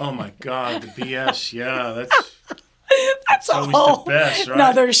 Oh my God, the BS. Yeah, that's always whole the best, right?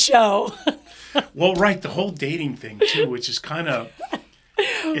 Another show. Well, right, the whole dating thing too, which is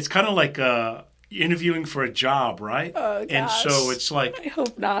it's kind of like interviewing for a job, right? Oh, gosh. And so it's like, I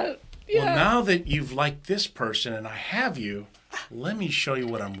hope not. Yeah. Well, now that you've liked this person and I have you, let me show you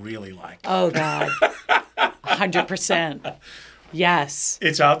what I'm really like. Oh, God. 100%. Yes.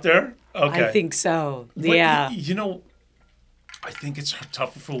 It's out there? Okay. I think so. But, yeah. I think it's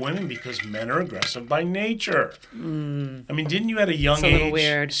tougher for women because men are aggressive by nature. I mean, didn't you at a young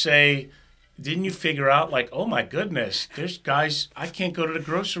age say, didn't you figure out like, oh my goodness, there's guys, I can't go to the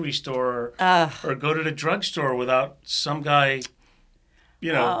grocery store or go to the drugstore without some guy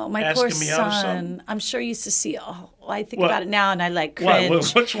Oh, my asking poor me out or something? son. I'm sure he used to see. Oh, I think What? about it now, and I like Why?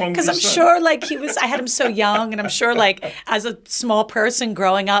 cringe. What's wrong with Because your I'm son? sure, like I had him so young, and I'm sure, like as a small person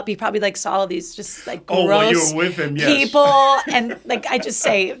growing up, he probably like saw all these just like gross while you were with him, yes. people, and like I just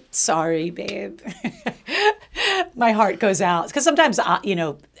say, sorry, babe. My heart goes out because sometimes, as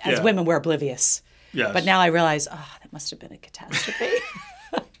Yeah. women, we're oblivious. Yes. But now I realize, that must have been a catastrophe.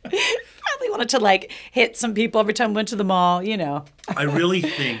 Probably wanted to like hit some people every time we went to the mall, I really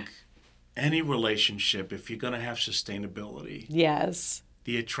think any relationship, if you're going to have sustainability, Yes.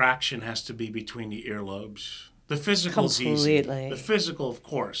 the attraction has to be between the earlobes. The physical is easy. Completely. The physical, of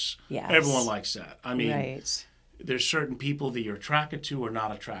course. Yes. Everyone likes that. I mean, Right. there's certain people that you're attracted to or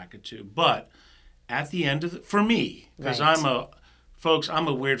not attracted to. But at the end of for me, because Right. I'm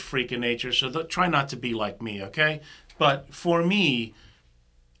a weird freak in nature, so try not to be like me, okay? But for me,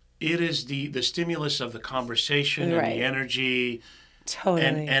 it is the stimulus of the conversation Right. and the energy.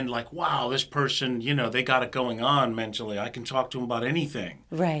 Totally. And like, wow, this person, they got it going on mentally. I can talk to them about anything.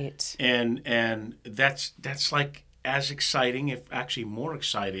 Right. And that's like as exciting, if actually more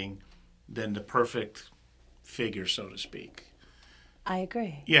exciting, than the perfect figure, so to speak. I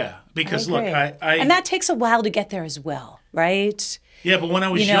agree. Yeah, because I look, agree. I and that takes a while to get there as well, right? yeah, but when I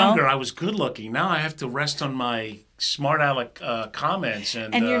was You know? younger, I was good looking. Now I have to rest on my smart aleck comments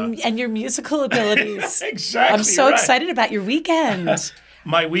And your musical abilities. exactly. I'm so right. excited about your weekend.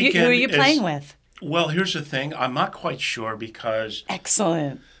 My weekend. Who are you is- playing with? Well, here's the thing. I'm not quite sure because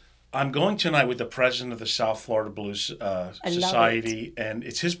Excellent. I'm going tonight with the president of the South Florida Blues Society, and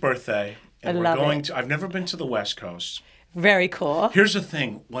it's his birthday. And I love we're going it. to. I've never been to the West Coast. Very cool. Here's the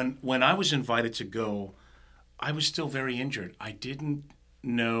thing. When I was invited to go, I was still very injured. I didn't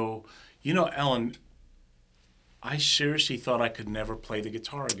know. Ellen, I seriously thought I could never play the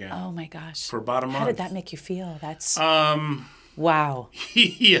guitar again. Oh my gosh. For about a month. How did that make you feel? That's wow.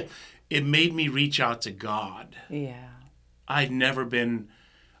 Yeah, it made me reach out to God. Yeah. I've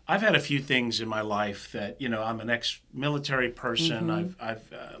had a few things in my life that, I'm an ex-military person. Mm-hmm.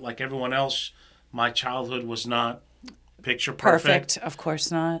 I've like everyone else, my childhood was not picture perfect. Of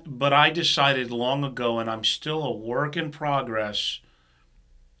course not. But I decided long ago, and I'm still a work in progress,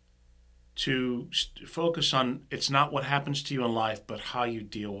 to focus on it's not what happens to you in life, but how you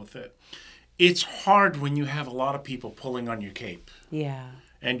deal with it. It's hard when you have a lot of people pulling on your cape Yeah.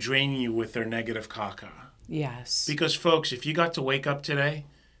 and draining you with their negative caca. Yes. Because, folks, if you got to wake up today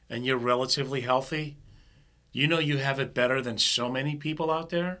and you're relatively healthy, you have it better than so many people out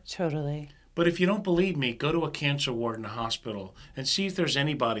there. Totally. But if you don't believe me, go to a cancer ward in a hospital and see if there's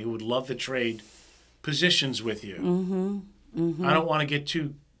anybody who would love to trade positions with you. Mm-hmm. Mm-hmm. I don't want to get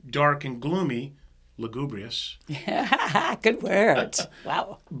too dark and gloomy, lugubrious. Good word.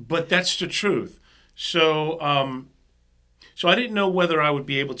 Wow. But that's the truth. So I didn't know whether I would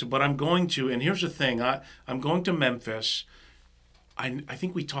be able to, but I'm going to. And here's the thing. I'm going to Memphis. I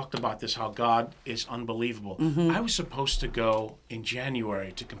think we talked about this, how God is unbelievable. Mm-hmm. I was supposed to go in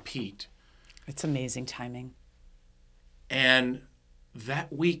January to compete. It's amazing timing. And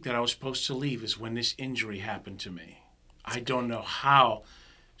that week that I was supposed to leave is when this injury happened to me. I don't know how.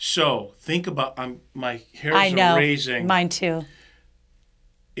 So think about my hairs I know. are raising. Mine too.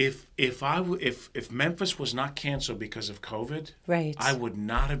 If Memphis was not canceled because of COVID, Right. I would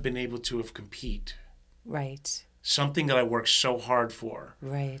not have been able to have compete. Right. Something that I worked so hard for.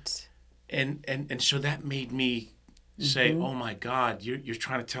 Right. And so that made me say, oh my God, you're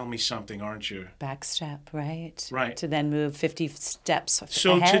trying to tell me something, aren't you? Backstep, right? Right. To then move 50 steps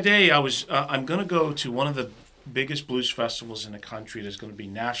So ahead. today I'm going to go to one of the biggest blues festivals in the country. There's going to be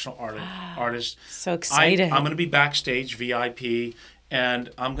national artists. So excited. I'm going to be backstage, VIP, and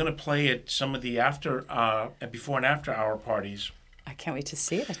I'm going to play at some of the before and after hour parties. I can't wait to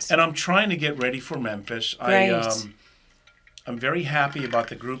see it. And I'm trying to get ready for Memphis. Great. I'm very happy about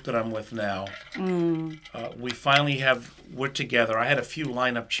the group that I'm with now. We finally we're together. I had a few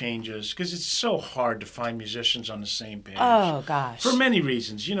lineup changes because it's so hard to find musicians on the same page. Oh, gosh. For many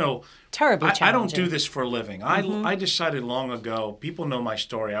reasons. Terribly I don't challenging. do this for a living. I decided long ago, people know my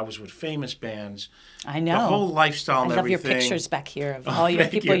story. I was with famous bands. I know. The whole lifestyle and I love everything. your pictures back here of all your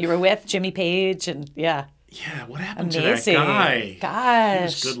thank people you. you were with, Jimmy Page, and yeah. Yeah, what happened Amazing. to that guy? Gosh. He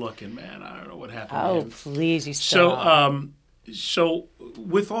was good looking, man. I don't know what happened Oh, to him. please, you still So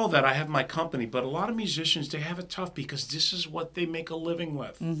with all that, I have my company, but a lot of musicians, they have it tough because this is what they make a living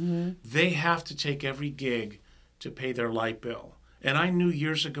with. Mm-hmm. They have to take every gig to pay their light bill. And I knew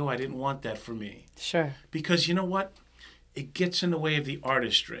years ago I didn't want that for me. Sure. Because you know what? It gets in the way of the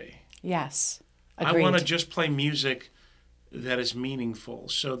artistry. Yes. Agreed. I want to just play music that is meaningful.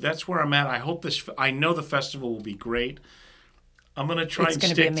 So that's where I'm at. I know the festival will be great. I'm going to try It's and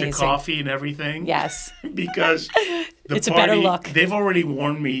gonna be stick to amazing. coffee and everything. Yes. Because the It's a party, better look. they've already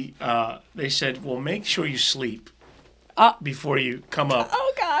warned me. They said, well, make sure you sleep before you come up.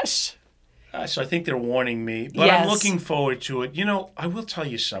 Oh, gosh. So I think they're warning me. But I'm Yes. looking forward to it. You know, I will tell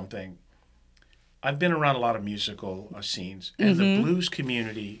you something. I've been around a lot of musical scenes, and the blues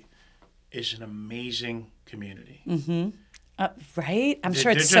community is an amazing community. Right? I'm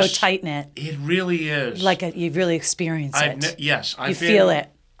sure it's They're so just- tight-knit. It really is. You really experience it. Yes. You feel it.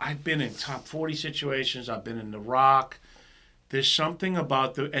 I've been in top 40 situations. I've been in the rock. There's something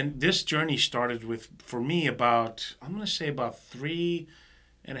about and this journey started for me about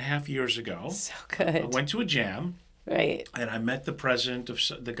 3.5 years ago. So I good. went to a jam, Right. and I met the president of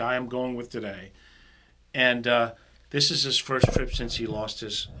the guy I'm going with today. And this is his first trip since he lost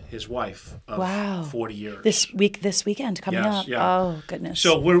his wife of Wow. 40 years. This weekend coming Yes, up. yeah. Oh, goodness.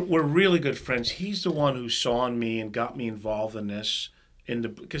 So we're really good friends. He's the one who saw in me and got me involved in this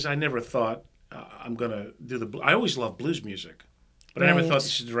because I never thought I'm going to do I always loved blues music, but I never Right. thought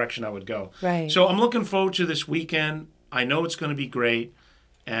this is the direction I would go. Right. So I'm looking forward to this weekend. I know it's going to be great,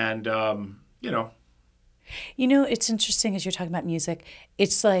 and You know, it's interesting as you're talking about music.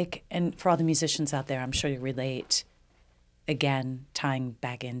 It's like, and for all the musicians out there, I'm sure you relate, again, tying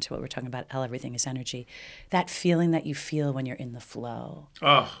back into what we're talking about, how everything is energy, that feeling that you feel when you're in the flow.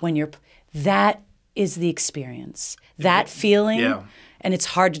 Oh. That is the experience. That feeling, Yeah. and it's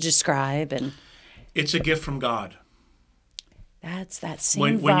hard to describe, and it's a gift from God. that's that same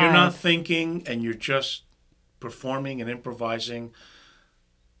When you're not vibe. thinking and you're just performing and improvising,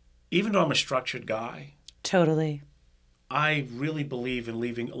 even though I'm a structured guy, Totally. I really believe in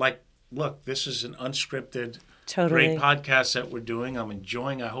leaving. Like, look, this is an unscripted, Totally. great podcast that we're doing. I'm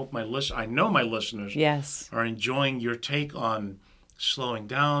enjoying. I hope I know my listeners Yes. are enjoying your take on slowing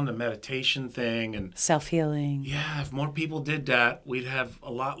down, the meditation thing, and Self-healing. yeah, if more people did that, we'd have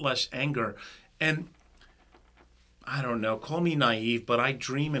a lot less anger. And I don't know, call me naive, but I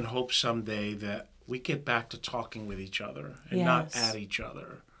dream and hope someday that we get back to talking with each other and not Yes. at each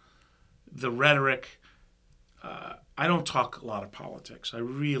other. The rhetoric. I don't talk a lot of politics. I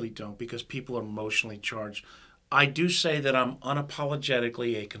really don't, because people are emotionally charged. I do say that I'm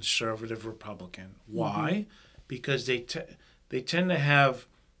unapologetically a conservative Republican. Why? Because they tend to have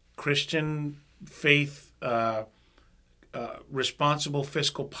Christian faith, responsible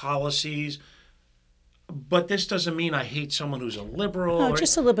fiscal policies. But this doesn't mean I hate someone who's a liberal. No, or,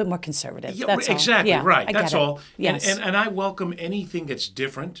 just a little bit more conservative. yeah, That's all. exactly, Yeah, right. I That's get it. all. Yes. And I welcome anything that's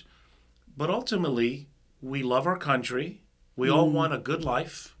different. But ultimately, we love our country. We all want a good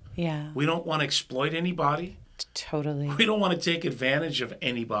life. Yeah. We don't want to exploit anybody. Totally. We don't want to take advantage of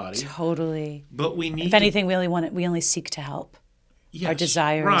anybody. Totally. But we need If anything, we only seek to help. Our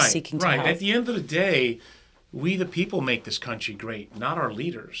desire is seeking to help. At the end of the day, we the people make this country great, not our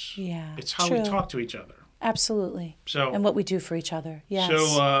leaders. Yeah, It's how true. we talk to each other. Absolutely. So And what we do for each other. Yes.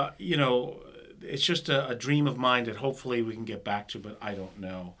 So it's just a dream of mine that hopefully we can get back to, but I don't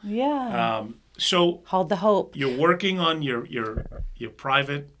know. Yeah. So Hold the hope. you're working on your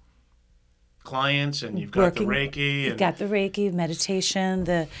private clients, and you've got the Reiki. You've got the Reiki, meditation,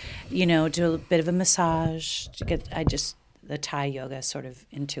 do a bit of a massage. The Thai yoga is sort of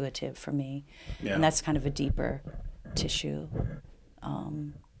intuitive for me. Yeah. And that's kind of a deeper tissue.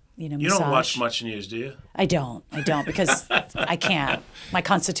 You massage. don't watch much news, do you? I don't because I can't. My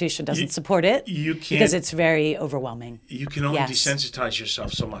constitution doesn't support it. You can't. Because it's very overwhelming. You can only Yes. desensitize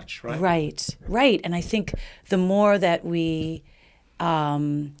yourself so much, right? Right. And I think the more that we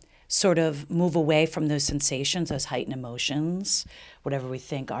sort of move away from those sensations, those heightened emotions, whatever we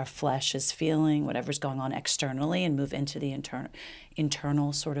think our flesh is feeling, whatever's going on externally, and move into the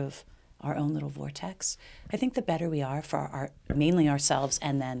internal sort of our own little vortex, I think the better we are for mainly ourselves,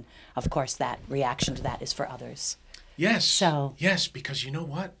 and then, of course, that reaction to that is for others. Yes. Yes, because you know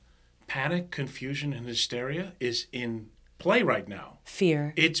what? Panic, confusion, and hysteria is in play right now.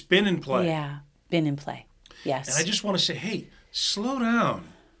 Fear. It's been in play. Yeah, been in play. Yes. And I just want to say, hey, slow down.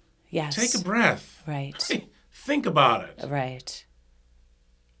 Yes. Take a breath. Right. Hey, think about it. Right.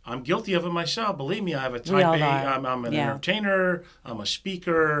 I'm guilty of it myself. Believe me, I have a We type all A. are. I'm an Yeah. entertainer. I'm a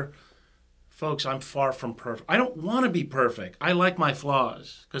speaker. Folks, I'm far from perfect. I don't want to be perfect. I like my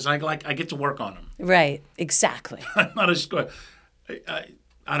flaws because I get to work on them. Right. Exactly. I'm not as good.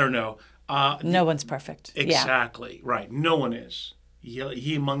 I don't know. No one's perfect. Yeah. Exactly. Right. No one is.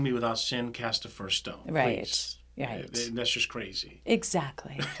 He among me without sin cast the first stone. Right. Please. Right. That's just crazy.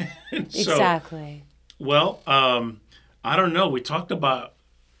 Exactly. So, Exactly. well, I don't know. We talked about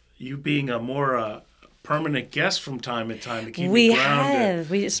you being a more permanent guest from time to time to keep We me grounded. have.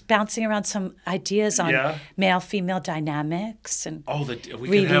 We're just bouncing around some ideas on Yeah. male-female dynamics and We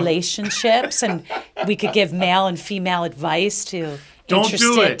could have. relationships, and we could give male and female advice to Don't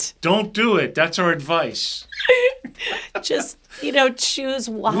interested. do it. Don't do it. That's our advice. Just, choose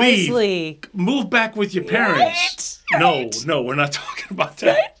wisely. Move back with your parents. Right. No, we're not talking about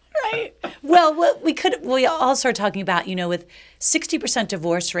that. Right. Well, we also are talking about, with 60%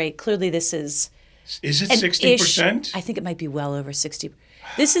 divorce rate, clearly this is Is it an 60%? issue. I think it might be well over 60.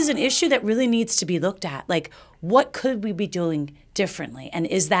 This is an issue that really needs to be looked at. Like, what could we be doing differently? And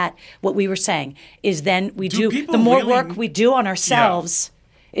is that what we were saying? Is then we do people the more really- work we do on ourselves,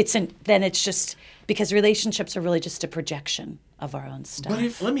 then it's just because relationships are really just a projection of our own stuff.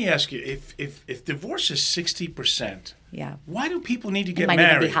 But let me ask you, if divorce is 60%, yeah. why do people need to get Might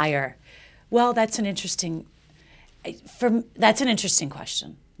married? even be higher. Well, that's an interesting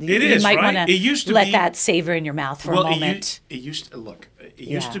question. You is, might right? want It used to to let be- that savor in your mouth for a moment. It used to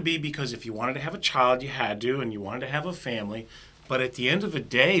Yeah. be because if you wanted to have a child, you had to, and you wanted to have a family. But at the end of the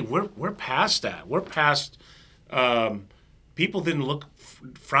day, we're past that. We're past. People didn't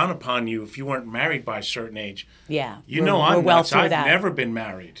frown upon you if you weren't married by a certain age. Yeah. You know, I'm we're well nuts. through I've that. never been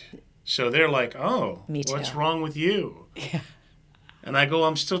married, so they're like, "Oh, Me too. what's wrong with you?" Yeah. And I go,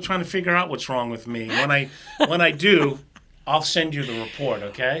 "I'm still trying to figure out what's wrong with me." When I do, I'll send you the report.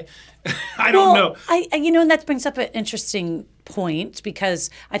 Okay? I don't know. And that brings up an interesting point because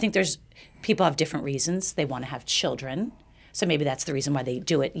I think people have different reasons. They want to have children. So maybe that's the reason why they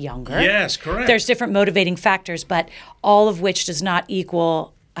do it younger. Yes, correct. There's different motivating factors, but all of which does not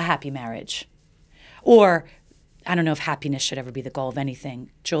equal a happy marriage. Or, I don't know if happiness should ever be the goal of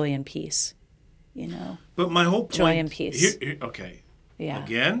anything. Joy and peace, But my whole point. Joy and peace. Okay. Yeah.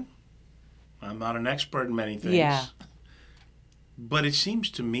 Again, I'm not an expert in many things. Yeah. But it seems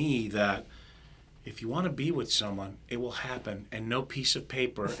to me that if you want to be with someone, it will happen, and no piece of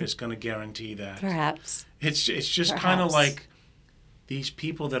paper is going to guarantee that. Perhaps. It's just kind of Perhaps. like these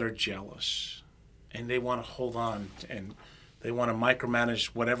people that are jealous, and they want to hold on, and they want to micromanage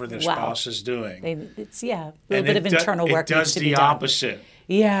whatever their Wow. spouse is doing. A little And bit of internal work It needs does to the be done. opposite.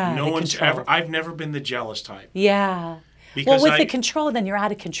 Yeah. No the one's control. ever. I've never been the jealous type. Yeah. Because Well, with the control, then you're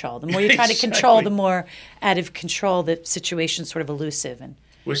out of control. The more you try to control, the more out of control the situation's sort of elusive and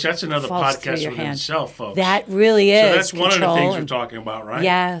Which that's another falls through podcast your within hand. itself, folks. That really is So that's one of the control things we're and- talking about, right?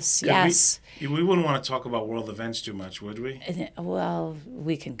 Yes, 'Cause yes. We wouldn't want to talk about world events too much, would we? Well,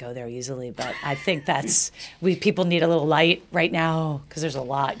 we can go there easily, but I think people need a little light right now because there's a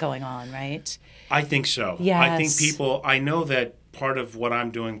lot going on, right? I think so. I think Yes. I know that part of what I'm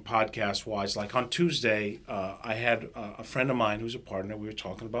doing podcast-wise, like on Tuesday, I had a friend of mine who's a partner. We were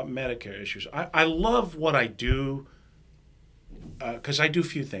talking about Medicare issues. I love what I do because I do a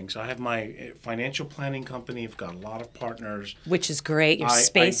few things. I have my financial planning company. I've got a lot of partners. Which is great. Your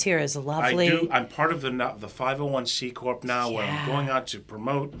space here is lovely. I'm part of the 501c Corp now where I'm Yeah. going out to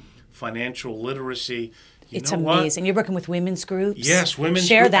promote financial literacy. It's know what? amazing. You're working with women's groups. Yes, women's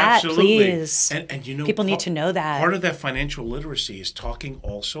Share group, that, absolutely. please. And people need to know that. Part of that financial literacy is talking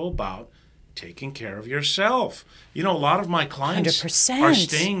also about taking care of yourself. A lot of my clients 100%. are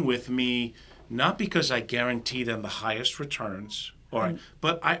staying with me not because I guarantee them the highest returns,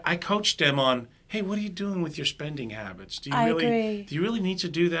 but I coach them on, hey, what are you doing with your spending habits? Do you agree. Do you really need to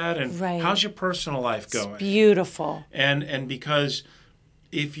do that? And Right. how's your personal life going? Beautiful. And because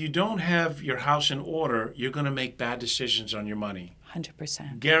if you don't have your house in order, you're going to make bad decisions on your money.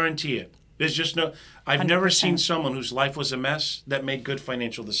 100%. Guarantee it. There's just no. I've never 100%. seen someone whose life was a mess that made good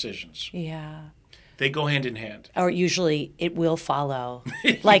financial decisions. Yeah. They go hand in hand. Or usually it will follow.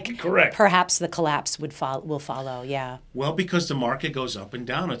 Like Correct. perhaps the collapse will follow. Yeah. Well, because the market goes up and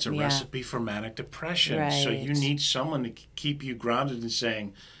down. It's a Yeah. recipe for manic depression. So Right. you need someone to keep you grounded and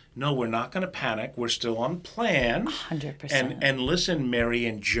saying, no, we're not going to panic. We're still on plan. 100%. And listen, Mary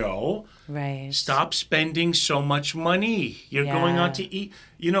and Joe, Right. stop spending so much money. You're going Yeah. out to eat.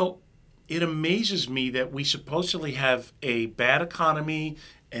 It amazes me that we supposedly have a bad economy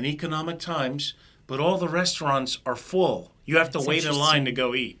and economic times, but all the restaurants are full. You have to That's wait in line interesting. to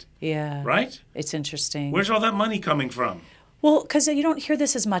go eat, Yeah. right? It's interesting. Where's all that money coming from? Well, because you don't hear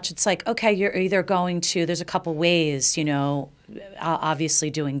this as much. It's like, okay, you're either going to, there's a couple ways, obviously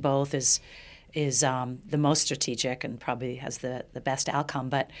doing both is the most strategic and probably has the best outcome.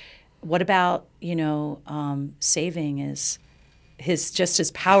 But what about, saving is just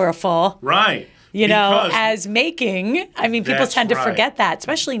as powerful, Right. as making. I mean, people That's tend to right. forget that,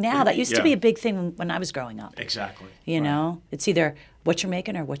 especially now. That used to Yeah. be a big thing when I was growing up. Exactly. It's either what you're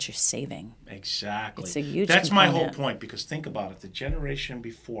making or what you're saving. Exactly. It's a huge That's my whole component. point, because think about it. The generation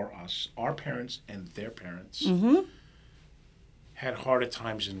before us, our parents and their parents, had harder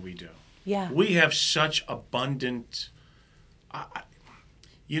times than we do. Yeah. We have such abundant...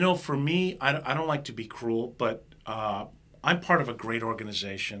 for me, I don't like to be cruel, but I'm part of a great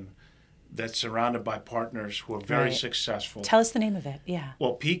organization that's surrounded by partners who are very Right. successful. Tell us the name of it. Yeah.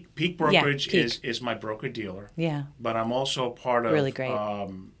 Well, Peak Brokerage Peak. is my broker-dealer. Yeah. But I'm also part of Really great.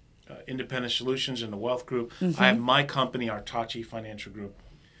 Independent Solutions in the Wealth Group. Mm-hmm. I have my company, Artachi Financial Group.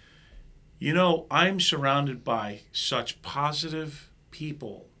 I'm surrounded by such positive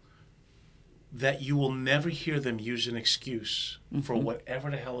people that you will never hear them use an excuse for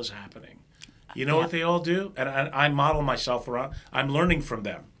whatever the hell is happening. You know what they all do? And I model myself around. I'm learning from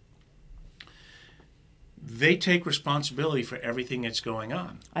them. They take responsibility for everything that's going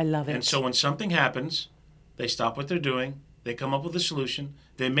on. I love it. And so when something happens, they stop what they're doing, they come up with a solution,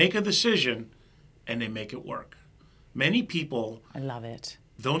 they make a decision, and they make it work. Many people I love it.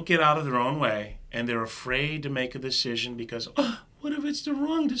 don't get out of their own way, and they're afraid to make a decision because, what if it's the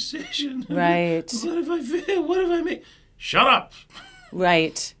wrong decision? Right. What if I fail? What if I make... Shut up.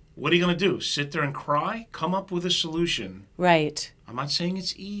 Right. What are you going to do? Sit there and cry? Come up with a solution. Right. I'm not saying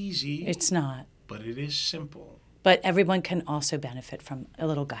it's easy, It's not. but it is simple. But everyone can also benefit from a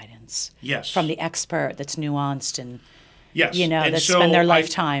little guidance. Yes. From the expert that's nuanced and, Yes. and so spend their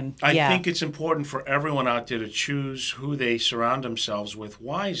lifetime. I think it's important for everyone out there to choose who they surround themselves with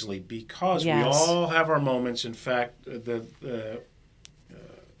wisely, because we Yes. all have our moments. In fact,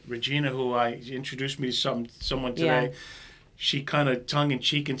 Regina, who I introduced me to someone today, she kind of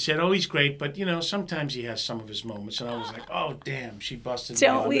tongue-in-cheek and said, he's great, but, sometimes he has some of his moments. And I was like, oh, damn, she busted me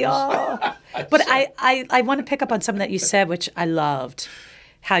Don't on we this. all? But I want to pick up on something that you said, which I loved,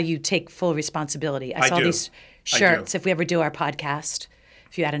 how you take full responsibility. I saw do. these shirts. If we ever do our podcast,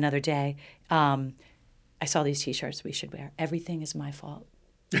 if you had another day, I saw these T-shirts we should wear. Everything is my fault.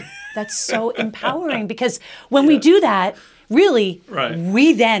 That's so empowering, because when we do that, really, Right.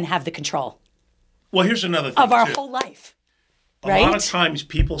 we then have the control Well, here's another thing, of our too. whole life. A lot of Right? times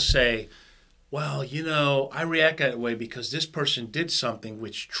people say, well, I react that way because this person did something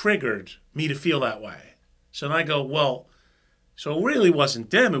which triggered me to feel that way. So then I go, well, so it really wasn't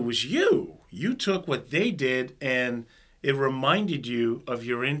them, it was you. You took what they did and it reminded you of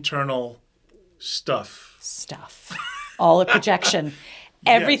your internal stuff. All a projection.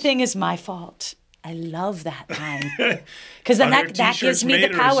 Everything is my fault. I love that line. Because then Are there that gives t-shirts me the made,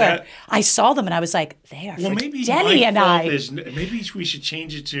 or is power. that- I saw them and I was like, they are Well, for maybe Denny my and fault I. maybe we should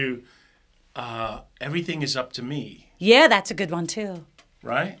change it to everything is up to me, Yeah, that's a good one too.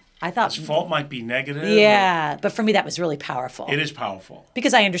 right? I thought, His fault might be negative. yeah, but for me that was really powerful. It is powerful.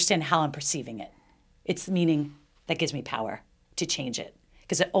 Because I understand how I'm perceiving it. It's the meaning that gives me power to change it.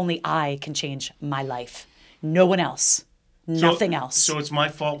 Because only I can change my life. No one else. Nothing else. So it's my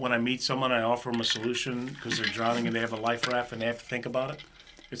fault when I meet someone, I offer them a solution because they're drowning and they have a life raft and they have to think about it.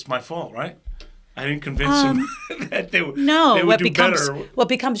 It's my fault, right? I didn't convince them that they would do better. What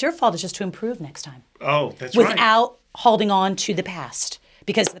becomes your fault is just to improve next time. Oh, that's right. Without holding on to the past.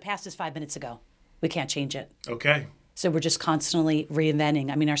 Because the past is 5 minutes ago. We can't change it. Okay. So we're just constantly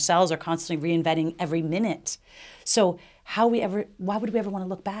reinventing. I mean, our cells are constantly reinventing every minute. So why would we ever want to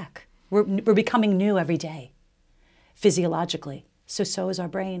look back? We're becoming new every day, physiologically. So is our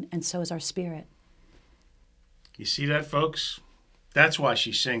brain, and so is our spirit. You see that, folks? That's why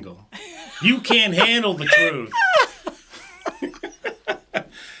she's single. You can't handle the truth.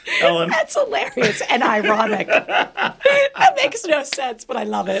 Ellen. That's hilarious and ironic. That makes no sense, but I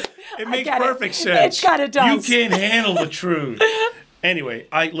love it. It makes perfect sense. It kind of does. You can't handle the truth. Anyway,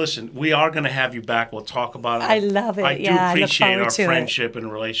 listen, we are going to have you back. We'll talk about it. I love it. I do Yeah, I look appreciate forward our to it. friendship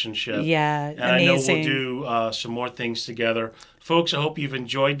and relationship. Yeah, and amazing. I know we'll do some more things together. Folks, I hope you've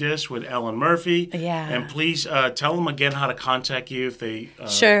enjoyed this with Ellen Murphy. Yeah. And please tell them again how to contact you if they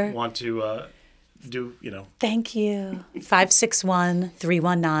Sure. want to do, Thank you.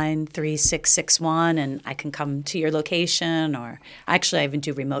 561-319-3661, and I can come to your location, or actually I even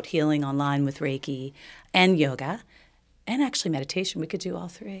do remote healing online with Reiki and yoga, and actually meditation. We could do all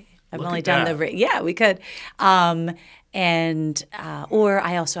three. I've Look only at done that. yeah, we could. Or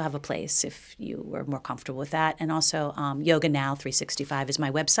I also have a place if you were more comfortable with that. And also Yoga Now 365 is my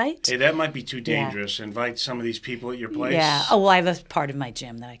website. Hey, that might be too dangerous. Invite some of these people at your place. Yeah. Oh, well, I have a part of my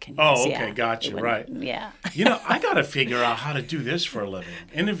gym that I can use. Oh, okay. Yeah. Gotcha. It Right. wouldn't- Yeah. I got to figure out how to do this for a living.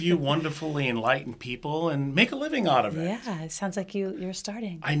 Interview wonderfully enlightened people and make a living out of it. Yeah. It sounds like you're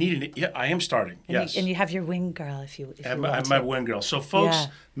starting. I need it. Yeah, I am starting. Yes. And you have your wing girl if you I'm want my to. wing girl. So, folks, Yeah.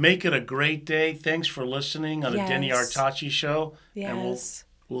 make it a great day. Thanks for listening on the Denny Yes. Tachi Show. Yes.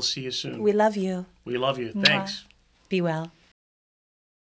 And we'll see you soon. We love you. We love you. Mwah. Thanks. Be well.